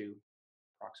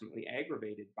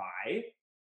aggravated by,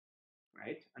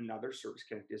 right, another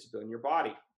service-connected disability in your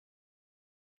body.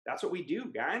 That's what we do,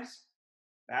 guys.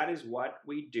 That is what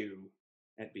we do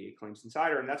at VA Claims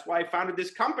Insider. And that's why I founded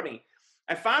this company.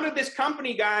 I founded this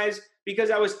company, guys, because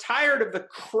I was tired of the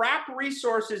crap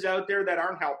resources out there that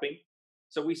aren't helping.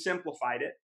 So we simplified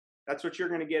it. That's what you're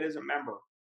going to get as a member.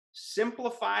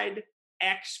 Simplified,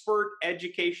 expert,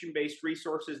 education-based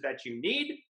resources that you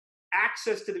need.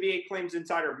 Access to the VA Claims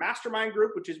Insider Mastermind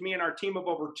Group, which is me and our team of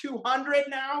over 200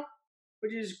 now,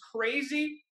 which is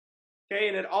crazy. Okay,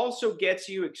 and it also gets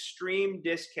you extreme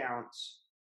discounts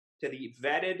to the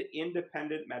vetted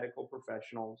independent medical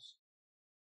professionals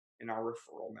in our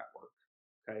referral network.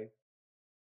 Okay.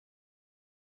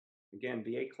 Again,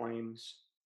 VA Claims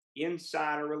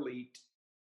Insider Elite.com.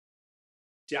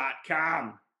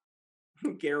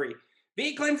 Gary,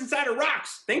 VA Claims Insider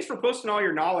rocks. Thanks for posting all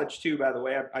your knowledge too, by the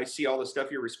way. I see all the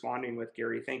stuff you're responding with,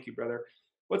 Gary. Thank you, brother.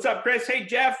 What's up, Chris? Hey,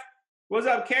 Jeff. What's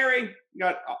up, Carrie?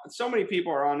 Got so many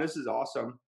people are on. This is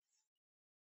awesome.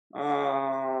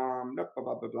 Blah,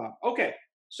 blah, blah, blah. Okay,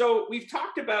 so we've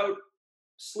talked about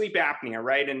sleep apnea,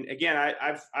 right? And again,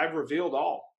 I've revealed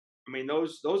all. I mean,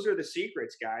 those are the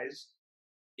secrets, guys.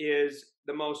 Is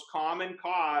the most common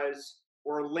cause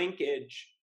or linkage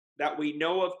that we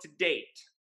know of to date,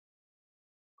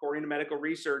 according to medical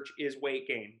research, is weight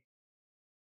gain.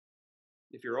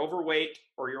 If you're overweight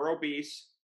or you're obese,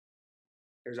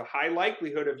 there's a high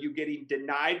likelihood of you getting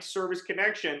denied service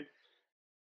connection,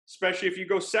 especially if you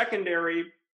go secondary,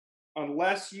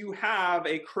 unless you have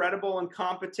a credible and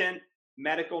competent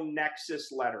medical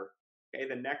nexus letter, okay,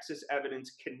 the nexus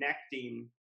evidence connecting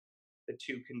the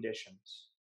two conditions.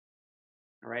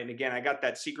 All right, and again, I got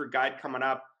that secret guide coming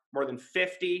up, more than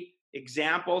 50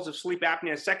 examples of sleep apnea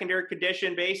on a secondary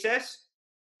condition basis.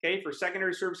 Okay, for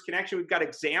secondary service connection, we've got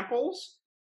examples,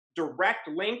 direct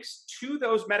links to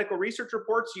those medical research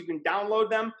reports. You can download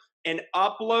them and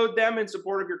upload them in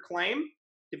support of your claim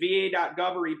to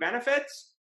va.gov or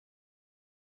eBenefits.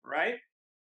 All right,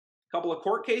 a couple of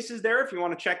court cases there if you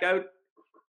want to check out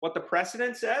what the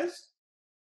precedent says.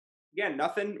 Again,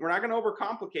 nothing, we're not going to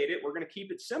overcomplicate it. We're going to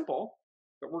keep it simple,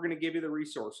 but we're going to give you the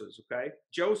resources, okay?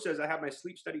 Joe says, I have my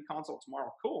sleep study consult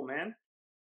tomorrow. Cool, man.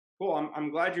 Cool, I'm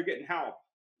glad you're getting help.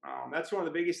 That's one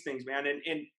of the biggest things, man.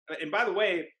 And by the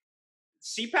way,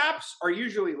 CPAPs are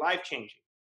usually life-changing.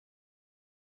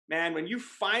 Man, when you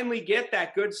finally get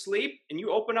that good sleep and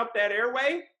you open up that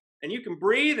airway and you can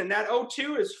breathe and that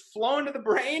O2 is flowing to the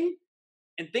brain,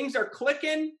 and things are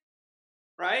clicking,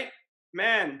 right?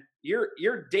 Man,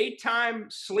 your daytime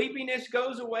sleepiness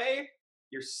goes away.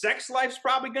 Your sex life's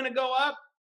probably going to go up,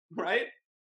 right?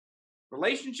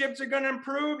 Relationships are going to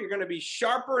improve. You're going to be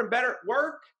sharper and better at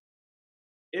work.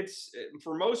 It's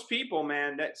for most people,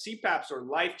 man, that CPAPs are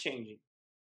life changing.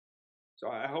 So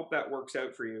I hope that works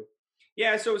out for you.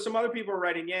 Yeah. So some other people are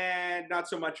writing, yeah, not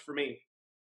so much for me.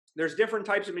 There's different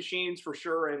types of machines for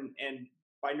sure, and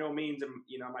by no means am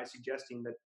I suggesting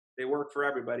that they work for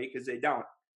everybody, because they don't.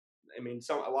 I mean,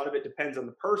 a lot of it depends on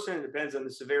the person. It depends on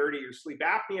the severity of your sleep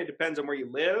apnea. It depends on where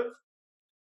you live.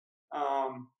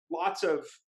 Lots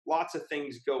of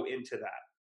things go into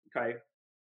that. Okay.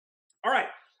 All right.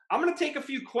 I'm going to take a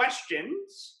few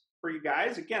questions for you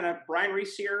guys. Again, Brian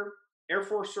Reese here, Air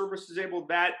Force Service Disabled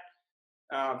Vet,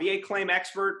 VA claim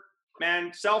expert,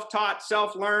 man, self-taught,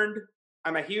 self-learned.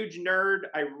 I'm a huge nerd.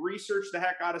 I research the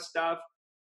heck out of stuff,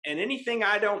 and anything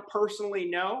I don't personally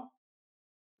know,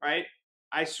 right?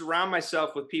 I surround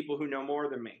myself with people who know more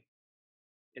than me,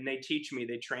 and they teach me,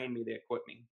 they train me, they equip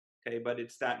me. Okay. But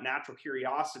it's that natural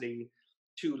curiosity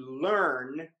to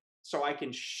learn so I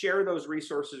can share those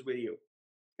resources with you.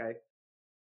 Okay.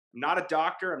 I'm not a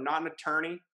doctor. I'm not an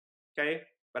attorney. Okay.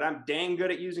 But I'm dang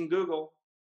good at using Google.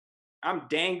 I'm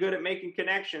dang good at making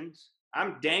connections.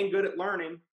 I'm dang good at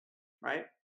learning, right?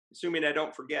 Assuming I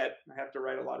don't forget. I have to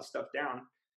write a lot of stuff down.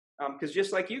 Because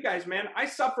just like you guys, man, I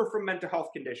suffer from mental health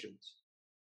conditions.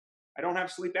 I don't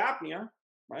have sleep apnea,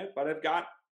 right? But I've got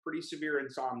pretty severe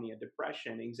insomnia,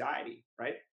 depression, anxiety,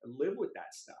 right? I live with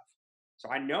that stuff. So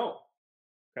I know,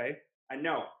 okay? I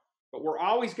know. But we're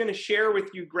always going to share with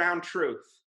you ground truth.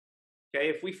 Okay,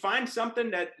 if we find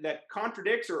something that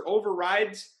contradicts or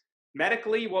overrides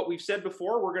medically what we've said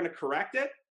before, we're going to correct it,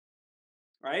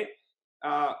 right?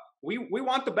 We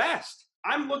want the best.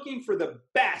 I'm looking for the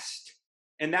best,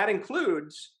 and that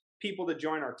includes people to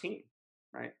join our team,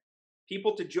 right?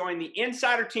 People to join the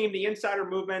insider team, the insider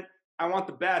movement. I want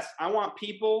the best. I want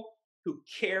people who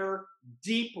care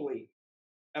deeply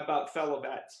about fellow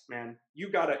vets, man.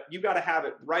 You gotta have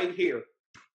it right here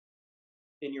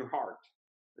in your heart.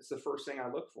 That's the first thing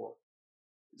I look for,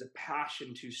 is a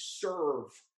passion to serve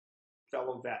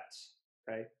fellow vets.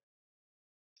 Okay.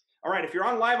 All right. If you're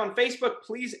on live on Facebook,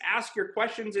 please ask your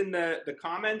questions in the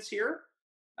comments here.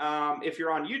 If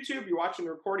you're on YouTube, you're watching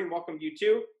the recording, welcome you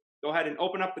too. Go ahead and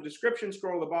open up the description,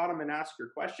 scroll to the bottom, and ask your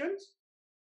questions.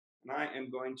 And I am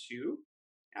going to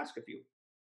ask a few.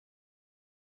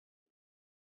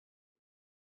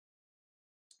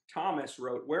 Thomas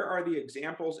wrote, where are the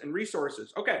examples and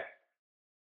resources? Okay.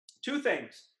 Two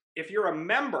things. If you're a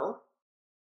member,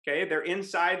 okay, they're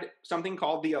inside something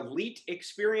called the Elite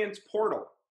Experience Portal.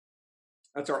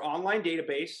 That's our online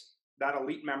database that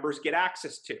elite members get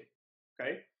access to.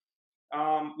 Okay.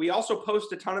 We also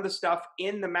post a ton of the stuff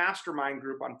in the mastermind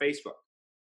group on Facebook.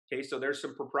 Okay. So there's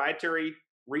some proprietary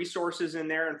resources in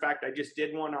there. In fact, I just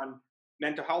did one on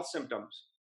mental health symptoms,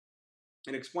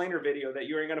 an explainer video that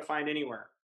you ain't going to find anywhere.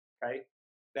 Okay.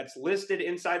 That's listed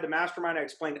inside the mastermind. I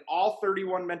explained all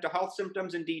 31 mental health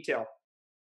symptoms in detail,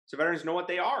 so veterans know what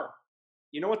they are.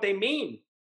 You know what they mean.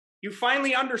 You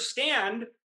finally understand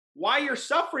why you're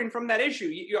suffering from that issue.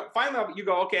 You finally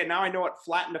go, okay, now I know what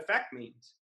flattened effect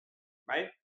means, right?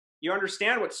 You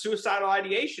understand what suicidal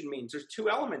ideation means. There's two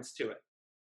elements to it,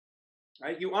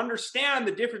 right? You understand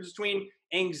the difference between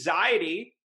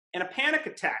anxiety and a panic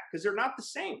attack, because they're not the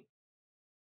same.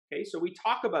 Okay, so we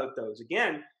talk about those.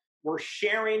 Again, we're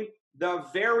sharing the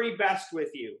very best with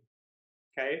you.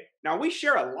 Okay. Now we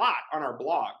share a lot on our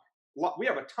blog. We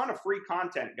have a ton of free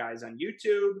content, guys, on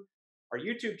YouTube, our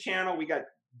YouTube channel. We got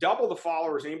double the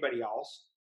followers than anybody else.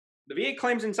 The VA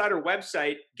Claims Insider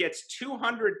website gets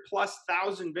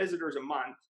 200,000+ visitors a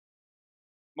month,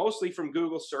 mostly from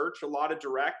Google search, a lot of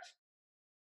direct,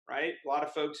 right? A lot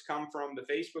of folks come from the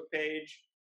Facebook page.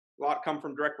 A lot come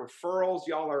from direct referrals.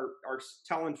 Y'all are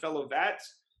telling fellow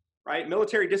vets, right?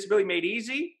 Military Disability Made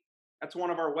Easy. That's one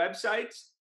of our websites.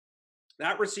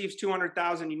 That receives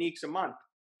 200,000 uniques a month.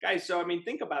 Guys, so I mean,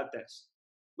 think about this.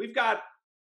 We've got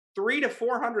 300,000 to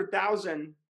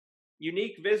 400,000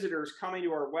 unique visitors coming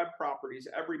to our web properties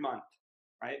every month,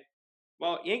 right?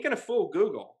 Well, you ain't going to fool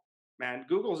Google, man.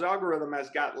 Google's algorithm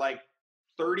has got like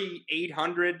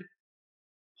 3,800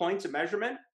 points of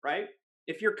measurement, right?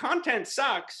 If your content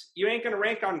sucks, you ain't going to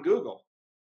rank on Google.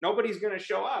 Nobody's going to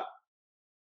show up.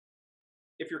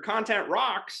 If your content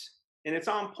rocks and it's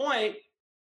on point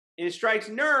and it strikes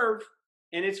nerve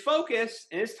and it's focused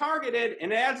and it's targeted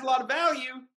and it adds a lot of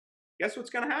value, guess what's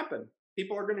going to happen?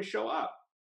 People are going to show up,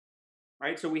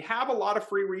 right? So we have a lot of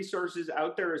free resources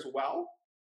out there as well,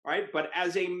 right? But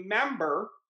as a member,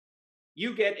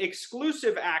 you get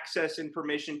exclusive access and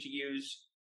permission to use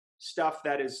stuff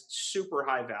that is super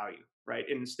high value, right?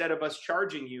 And instead of us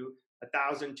charging you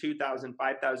 $1,000, $2,000,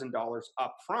 $5,000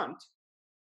 up front,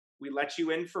 we let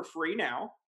you in for free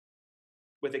now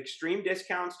with extreme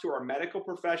discounts to our medical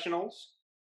professionals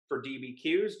for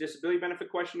DBQs, disability benefit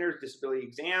questionnaires, disability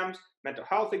exams, mental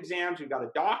health exams. We've got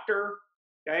a doctor,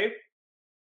 okay?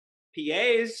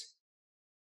 PAs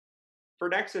for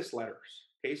Nexus letters,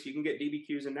 okay? So you can get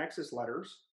DBQs and Nexus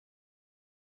letters.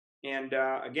 And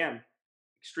again,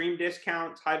 extreme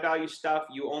discounts, high value stuff.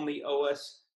 You only owe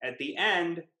us at the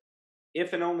end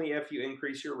if and only if you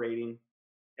increase your rating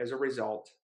as a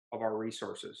result of our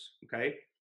resources, okay?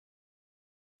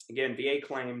 Again, VA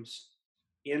claims,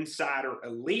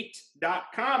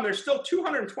 insiderelite.com. There's still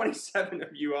 227 of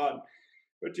you on,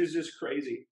 which is just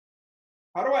crazy.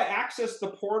 How do I access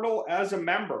the portal as a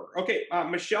member? Okay,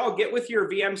 Michelle, get with your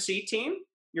VMC team,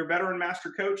 your Veteran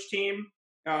Master Coach team.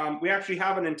 We actually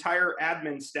have an entire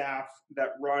admin staff that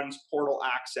runs portal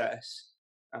access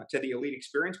to the Elite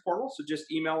Experience portal. So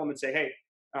just email them and say, hey,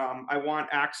 I want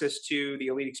access to the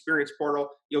Elite Experience portal.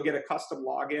 You'll get a custom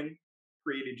login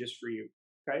created just for you,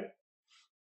 okay?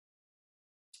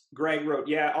 Greg wrote,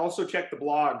 yeah, also check the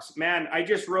blogs. Man, I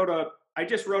just wrote a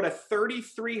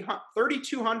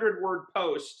 3,200 word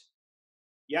post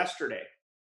yesterday,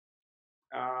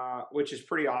 which is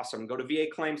pretty awesome. Go to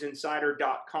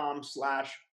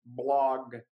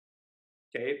vaclaimsinsider.com/blog.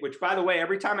 Okay, which by the way,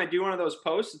 every time I do one of those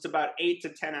posts, it's about 8 to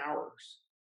 10 hours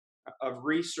of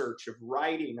research, of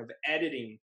writing, of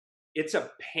editing. It's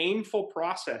a painful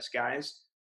process, guys.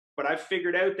 But I've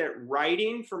figured out that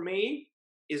writing for me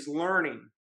is learning.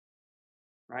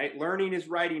 Right? Learning is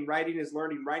writing, writing is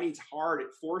learning. Writing's hard.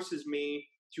 It forces me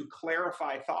to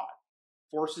clarify thought,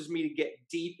 forces me to get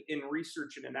deep in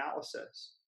research and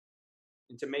analysis,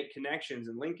 and to make connections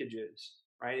and linkages,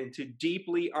 right? And to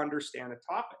deeply understand a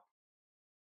topic.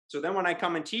 So then when I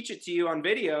come and teach it to you on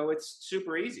video, it's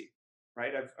super easy,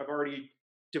 right? I've already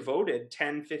devoted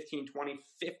 10, 15, 20,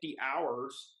 50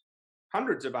 hours,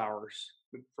 hundreds of hours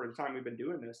for the time we've been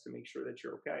doing this to make sure that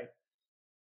you're okay.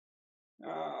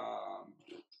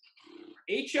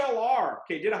 HLR,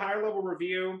 okay, did a higher level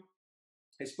review.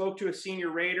 I spoke to a senior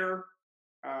rater,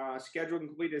 scheduled and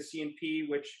completed a CNP,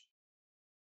 which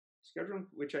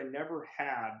I never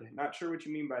had. Not sure what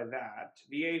you mean by that.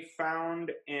 VA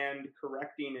found and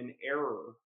correcting an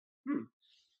error.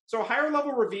 So a higher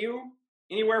level review,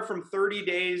 anywhere from 30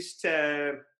 days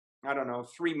to, I don't know,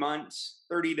 3 months,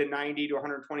 30 to 90 to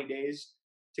 120 days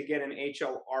to get an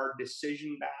HLR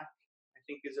decision back, I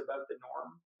think is about the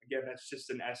norm. Again, that's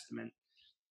just an estimate.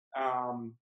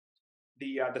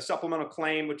 The supplemental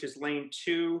claim, which is lane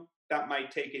 2, that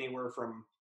might take anywhere from,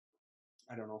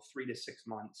 I don't know, 3 to 6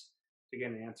 months to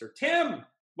get an answer. Tim,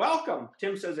 welcome.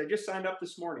 Tim says, I just signed up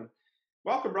this morning.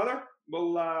 Welcome, brother.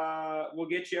 We'll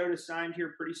get you out assigned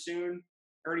here pretty soon.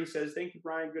 Ernie says, thank you,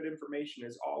 Brian. Good information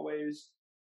as always.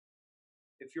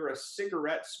 If you're a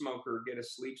cigarette smoker, get a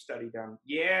sleep study done.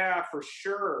 Yeah, for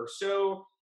sure. So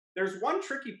there's one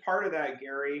tricky part of that,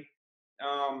 Gary.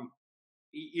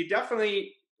 You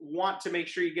definitely want to make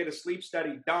sure you get a sleep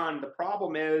study done. The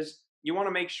problem is you want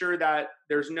to make sure that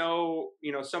there's no,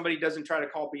 somebody doesn't try to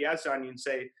call BS on you and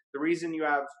say, the reason you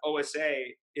have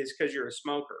OSA is because you're a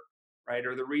smoker, right?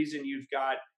 Or the reason you've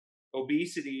got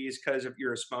obesity is because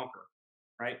you're a smoker,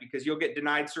 right? Because you'll get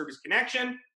denied service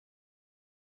connection.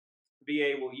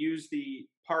 VA will use the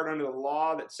part under the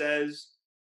law that says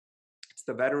it's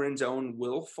the veteran's own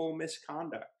willful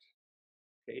misconduct.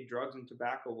 Okay, drugs and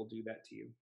tobacco will do that to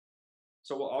you.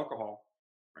 So will alcohol,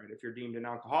 right? If you're deemed an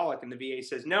alcoholic and the VA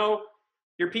says, no,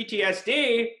 your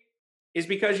PTSD is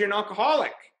because you're an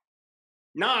alcoholic,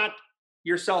 not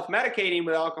you're self-medicating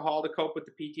with alcohol to cope with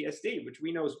the PTSD, which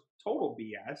we know is total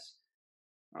BS,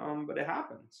 but it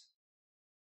happens.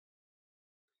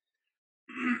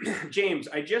 James,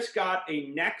 I just got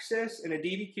a Nexus and a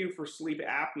DBQ for sleep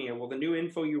apnea. Will the new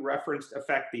info you referenced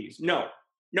affect these? No,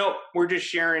 we're just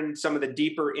sharing some of the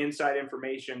deeper inside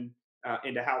information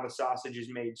into how the sausage is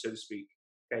made, so to speak.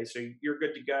 Okay, so you're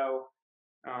good to go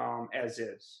as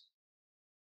is.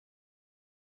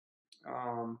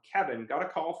 Kevin, got a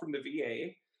call from the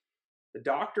VA. The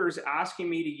doctor is asking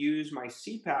me to use my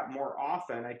CPAP more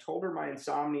often. I told her my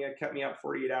insomnia kept me up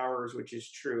 48 hours, which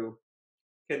is true.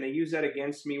 Can they use that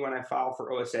against me when I file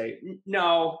for OSA?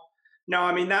 No.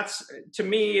 I mean, that's, to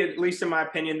me, at least in my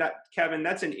opinion, that, Kevin,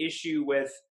 that's an issue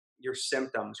with your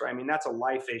symptoms, right? I mean, that's a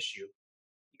life issue.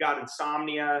 You got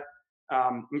insomnia.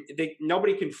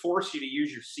 Nobody can force you to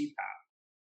use your CPAP,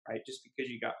 right? Just because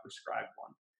you got prescribed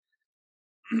one.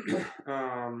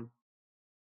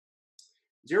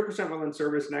 0% will in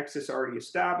service, nexus already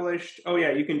established. Oh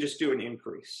yeah, you can just do an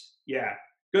increase. Yeah,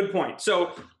 good point.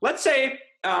 So let's say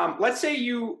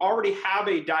you already have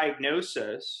a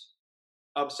diagnosis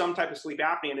of some type of sleep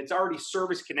apnea and it's already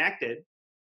service connected,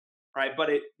 right? But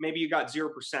maybe you got 0%,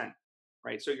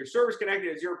 right? So your service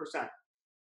connected at 0%.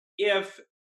 If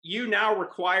you now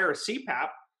require a CPAP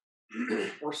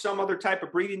or some other type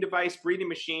of breathing device, breathing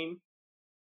machine,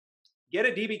 get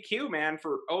a DBQ, man,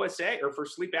 for OSA or for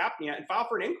sleep apnea and file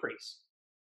for an increase.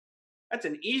 That's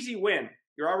an easy win.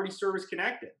 You're already service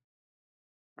connected,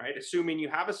 right? Assuming you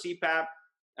have a CPAP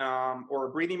or a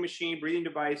breathing machine, breathing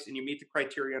device, and you meet the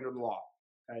criteria under the law,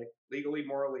 okay? Legally,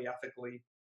 morally, ethically,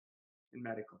 and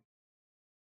medically.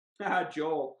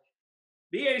 Joel,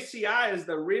 BACI is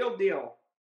the real deal.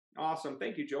 Awesome.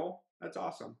 Thank you, Joel. That's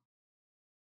awesome.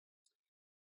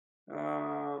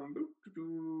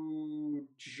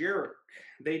 Jarek,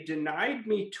 they denied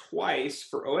me twice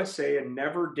for OSA and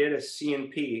never did a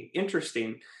CNP.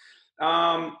 Interesting.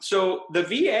 So the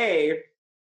VA,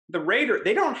 the rater,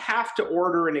 they don't have to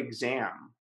order an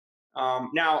exam.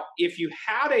 Now, if you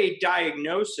had a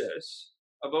diagnosis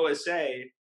of OSA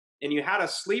and you had a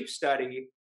sleep study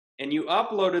and you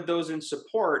uploaded those in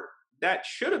support, that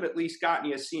should have at least gotten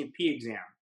you a CNP exam.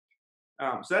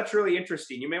 So that's really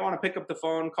interesting. You may want to pick up the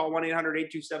phone, call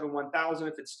 1-800-827-1000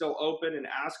 if it's still open and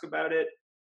ask about it.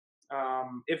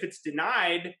 If it's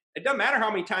denied, it doesn't matter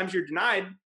how many times you're denied.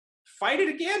 Fight it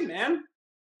again, man.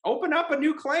 Open up a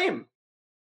new claim.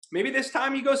 Maybe this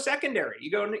time you go secondary. You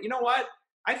go, you know what?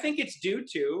 I think it's due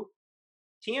to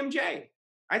TMJ.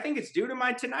 I think it's due to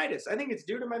my tinnitus. I think it's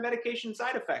due to my medication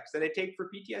side effects that I take for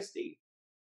PTSD,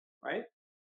 right?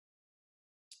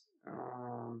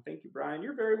 Thank you, Brian.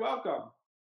 You're very welcome.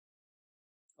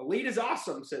 Elite is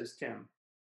awesome, says Tim.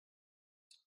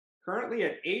 Currently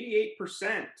at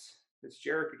 88%. It's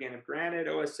Jarek again. If granted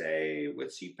OSA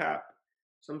with CPAP,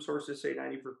 some sources say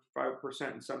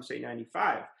 95% and some say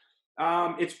 95%.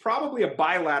 It's probably a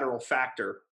bilateral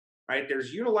factor, right?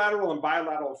 There's unilateral and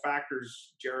bilateral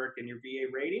factors, Jarek, in your VA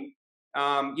rating.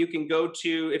 You can go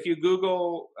to, if you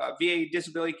Google VA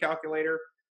disability calculator,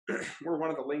 we're one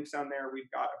of the links on there.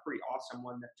 We've got a pretty awesome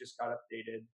one that just got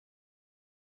updated.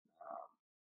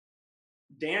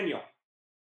 Daniel,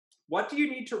 what do you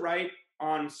need to write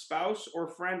on spouse or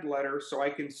friend letter so I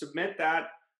can submit that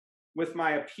with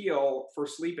my appeal for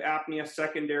sleep apnea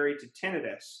secondary to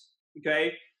tinnitus?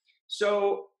 Okay,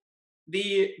 so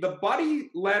the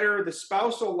buddy letter, the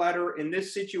spousal letter in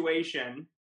this situation,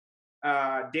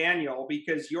 Daniel,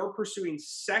 because you're pursuing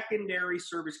secondary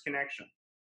service connection.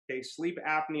 Okay, sleep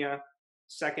apnea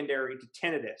secondary to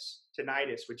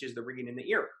tinnitus, which is the ringing in the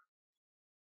ear.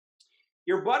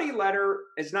 Your buddy letter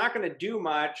is not going to do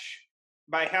much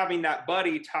by having that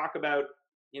buddy talk about,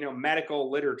 medical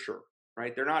literature,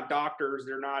 right? They're not doctors.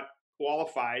 They're not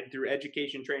qualified through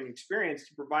education, training, experience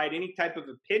to provide any type of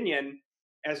opinion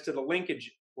as to the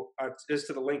linkage.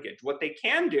 What they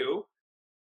can do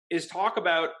is talk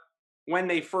about when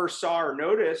they first saw or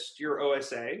noticed your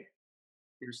OSA,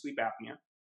 your sleep apnea,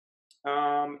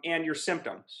 and your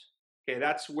symptoms. Okay,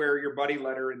 that's where your buddy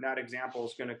letter in that example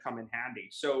is going to come in handy.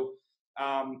 So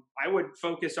I would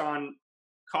focus on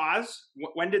cause.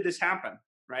 When did this happen,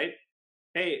 right?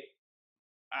 Hey,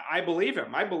 I believe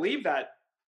him. I believe that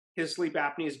his sleep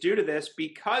apnea is due to this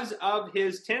because of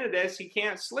his tinnitus. He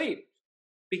can't sleep.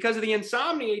 Because of the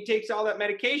insomnia, he takes all that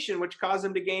medication, which caused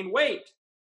him to gain weight,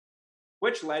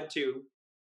 which led to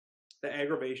the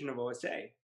aggravation of OSA.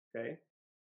 Okay.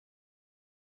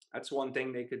 That's one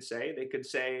thing they could say. They could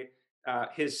say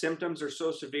his symptoms are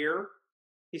so severe.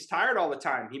 He's tired all the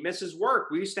time. He misses work.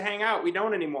 We used to hang out. We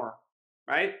don't anymore,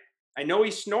 right? I know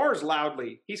he snores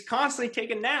loudly. He's constantly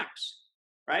taking naps,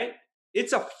 right?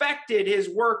 It's affected his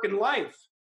work and life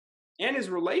and his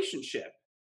relationship,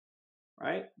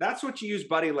 right? That's what you use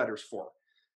buddy letters for.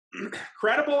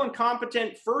 Credible and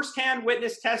competent firsthand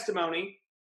witness testimony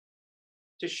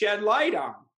to shed light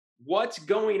on what's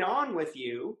going on with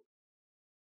you.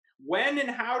 When and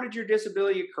how did your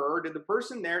disability occur? Did the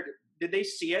person there, did they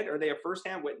see it? Are they a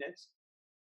firsthand witness?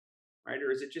 Right?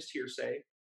 Or is it just hearsay?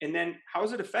 And then how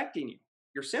is it affecting you?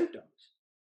 Your symptoms.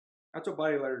 That's what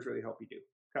buddy letters really help you do.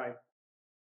 Okay.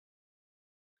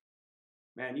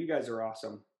 Man, you guys are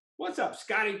awesome. What's up,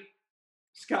 Scotty?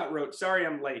 Scott wrote, sorry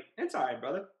I'm late. It's all right,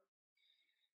 brother.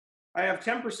 I have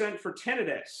 10% for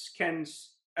tinnitus. Can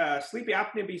sleep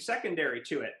apnea be secondary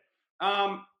to it?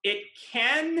 It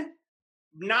can,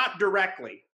 not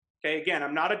directly. Okay, again,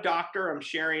 I'm not a doctor. I'm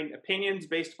sharing opinions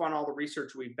based upon all the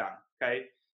research we've done. Okay,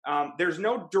 there's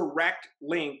no direct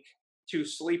link to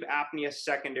sleep apnea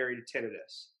secondary to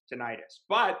tinnitus,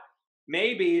 but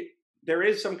maybe there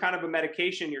is some kind of a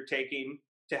medication you're taking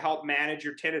to help manage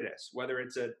your tinnitus, whether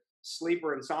it's a sleep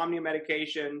or insomnia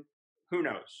medication, who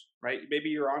knows, right? Maybe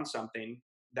you're on something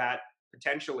that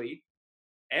potentially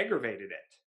aggravated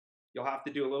it. You'll have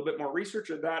to do a little bit more research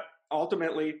of that.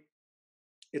 Ultimately,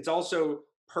 it's also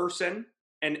person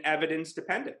and evidence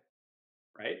dependent,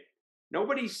 right?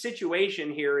 Nobody's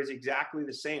situation here is exactly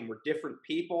the same. We're different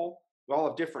people. We all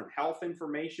have different health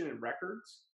information and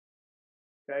records.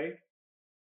 Okay.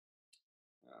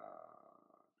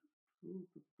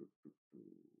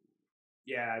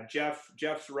 Yeah,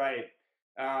 Jeff's right.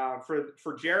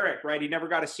 For Jarek, right? He never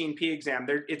got a CNP exam.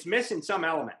 It's missing some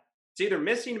element. It's either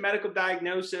missing a medical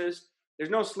diagnosis. There's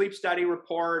no sleep study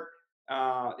report.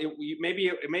 Maybe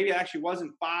it actually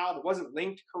wasn't filed. It wasn't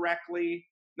linked correctly.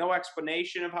 No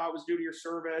explanation of how it was due to your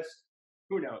service.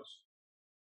 Who knows?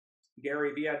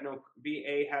 Gary,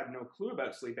 VA had no clue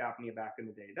about sleep apnea back in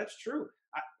the day. That's true.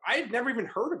 I had never even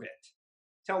heard of it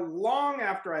till long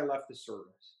after I left the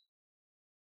service.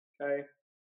 Okay.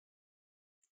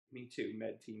 Me too,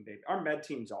 med team, baby. Our med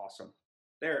team's awesome.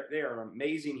 They are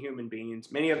amazing human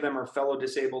beings. Many of them are fellow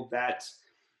disabled vets,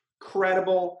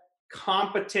 credible,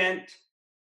 competent,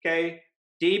 okay,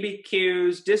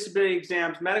 DBQs, disability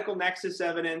exams, medical nexus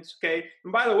evidence, okay.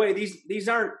 And by the way, these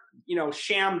aren't,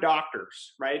 sham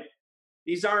doctors, right?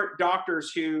 These aren't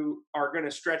doctors who are going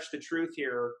to stretch the truth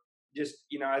here just,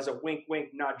 as a wink, wink,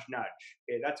 nudge, nudge.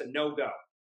 Okay, that's a no-go.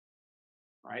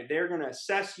 All right, they're going to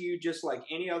assess you just like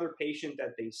any other patient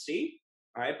that they see.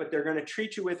 All right, but they're going to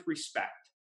treat you with respect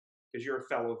because you're a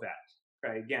fellow vet.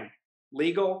 Okay, again,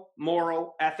 legal,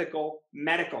 moral, ethical,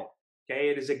 medical. Okay,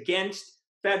 it is against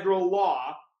federal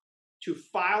law to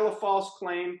file a false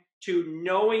claim, to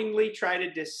knowingly try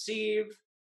to deceive,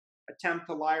 attempt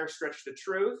to lie or stretch the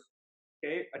truth.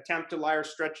 Okay, attempt to lie or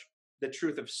stretch the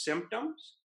truth of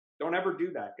symptoms. Don't ever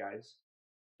do that, guys.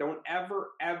 Don't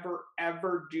ever, ever,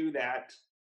 ever do that.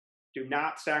 Do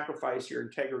not sacrifice your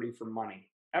integrity for money,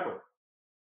 ever.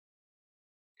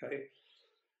 Okay.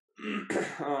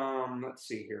 Let's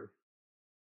see here.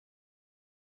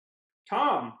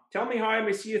 Tom, tell me how I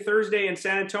may see you Thursday in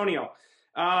San Antonio.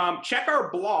 Check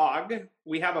our blog.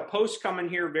 We have a post coming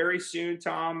here very soon,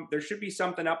 Tom. There should be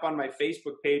something up on my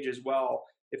Facebook page as well,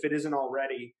 if it isn't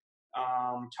already,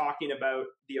 talking about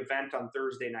the event on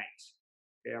Thursday night.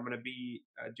 Okay, I'm going to be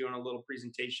doing a little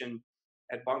presentation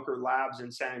at Bunker Labs in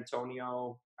San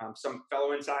Antonio. Some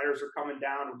fellow insiders are coming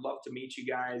down. Would love to meet you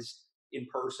guys in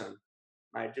person.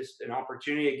 Right, just an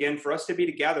opportunity again for us to be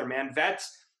together, man. Vets,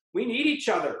 we need each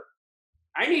other.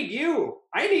 I need you.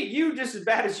 I need you just as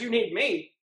bad as you need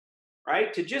me,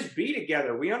 right? To just be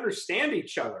together. We understand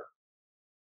each other.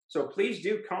 So please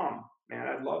do come, man.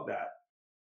 I'd love that.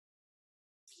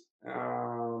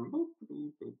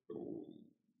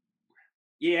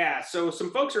 Yeah, so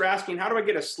some folks are asking, how do I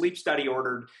get a sleep study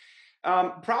ordered?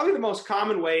 Probably the most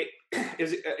common way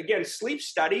is, again, sleep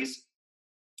studies.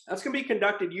 That's going to be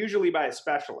conducted usually by a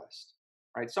specialist,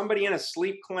 right? Somebody in a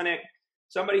sleep clinic,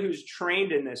 somebody who's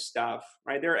trained in this stuff,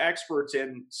 right? They're experts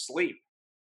in sleep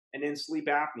and in sleep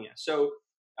apnea. So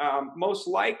most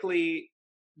likely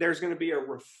there's going to be a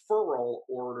referral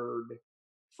ordered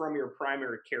from your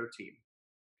primary care team.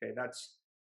 Okay, that's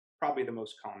probably the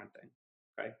most common thing,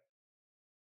 okay?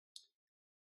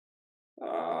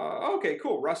 Okay,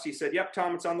 cool. Rusty said, yep,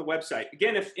 Tom, it's on the website.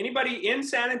 Again, if anybody in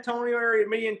San Antonio area,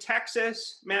 maybe in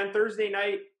Texas, man, Thursday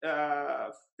night,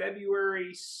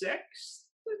 February 6th,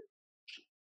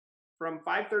 from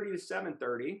 5:30 to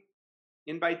 7:30,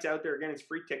 invites out there. Again, it's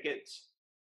free tickets.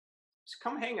 Just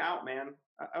come hang out, man.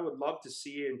 I would love to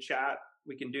see you and chat.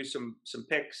 We can do some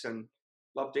pics and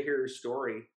love to hear your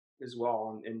story as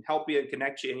well and help you and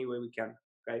connect you any way we can,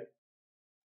 okay?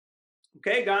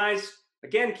 Okay, guys.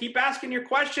 Again, keep asking your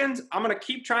questions. I'm going to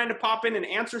keep trying to pop in and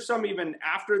answer some even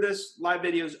after this live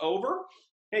video is over.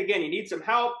 Hey, again, you need some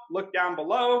help, look down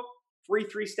below. Free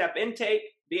 3-step intake,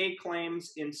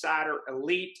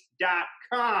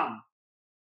 VAClaimsinsiderelite.com.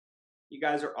 You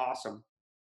guys are awesome.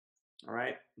 All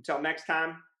right. Until next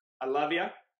time, I love you.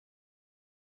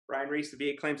 Brian Reese, the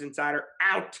VA Claims Insider,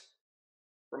 out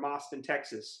from Austin,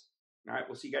 Texas. All right.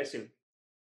 We'll see you guys soon.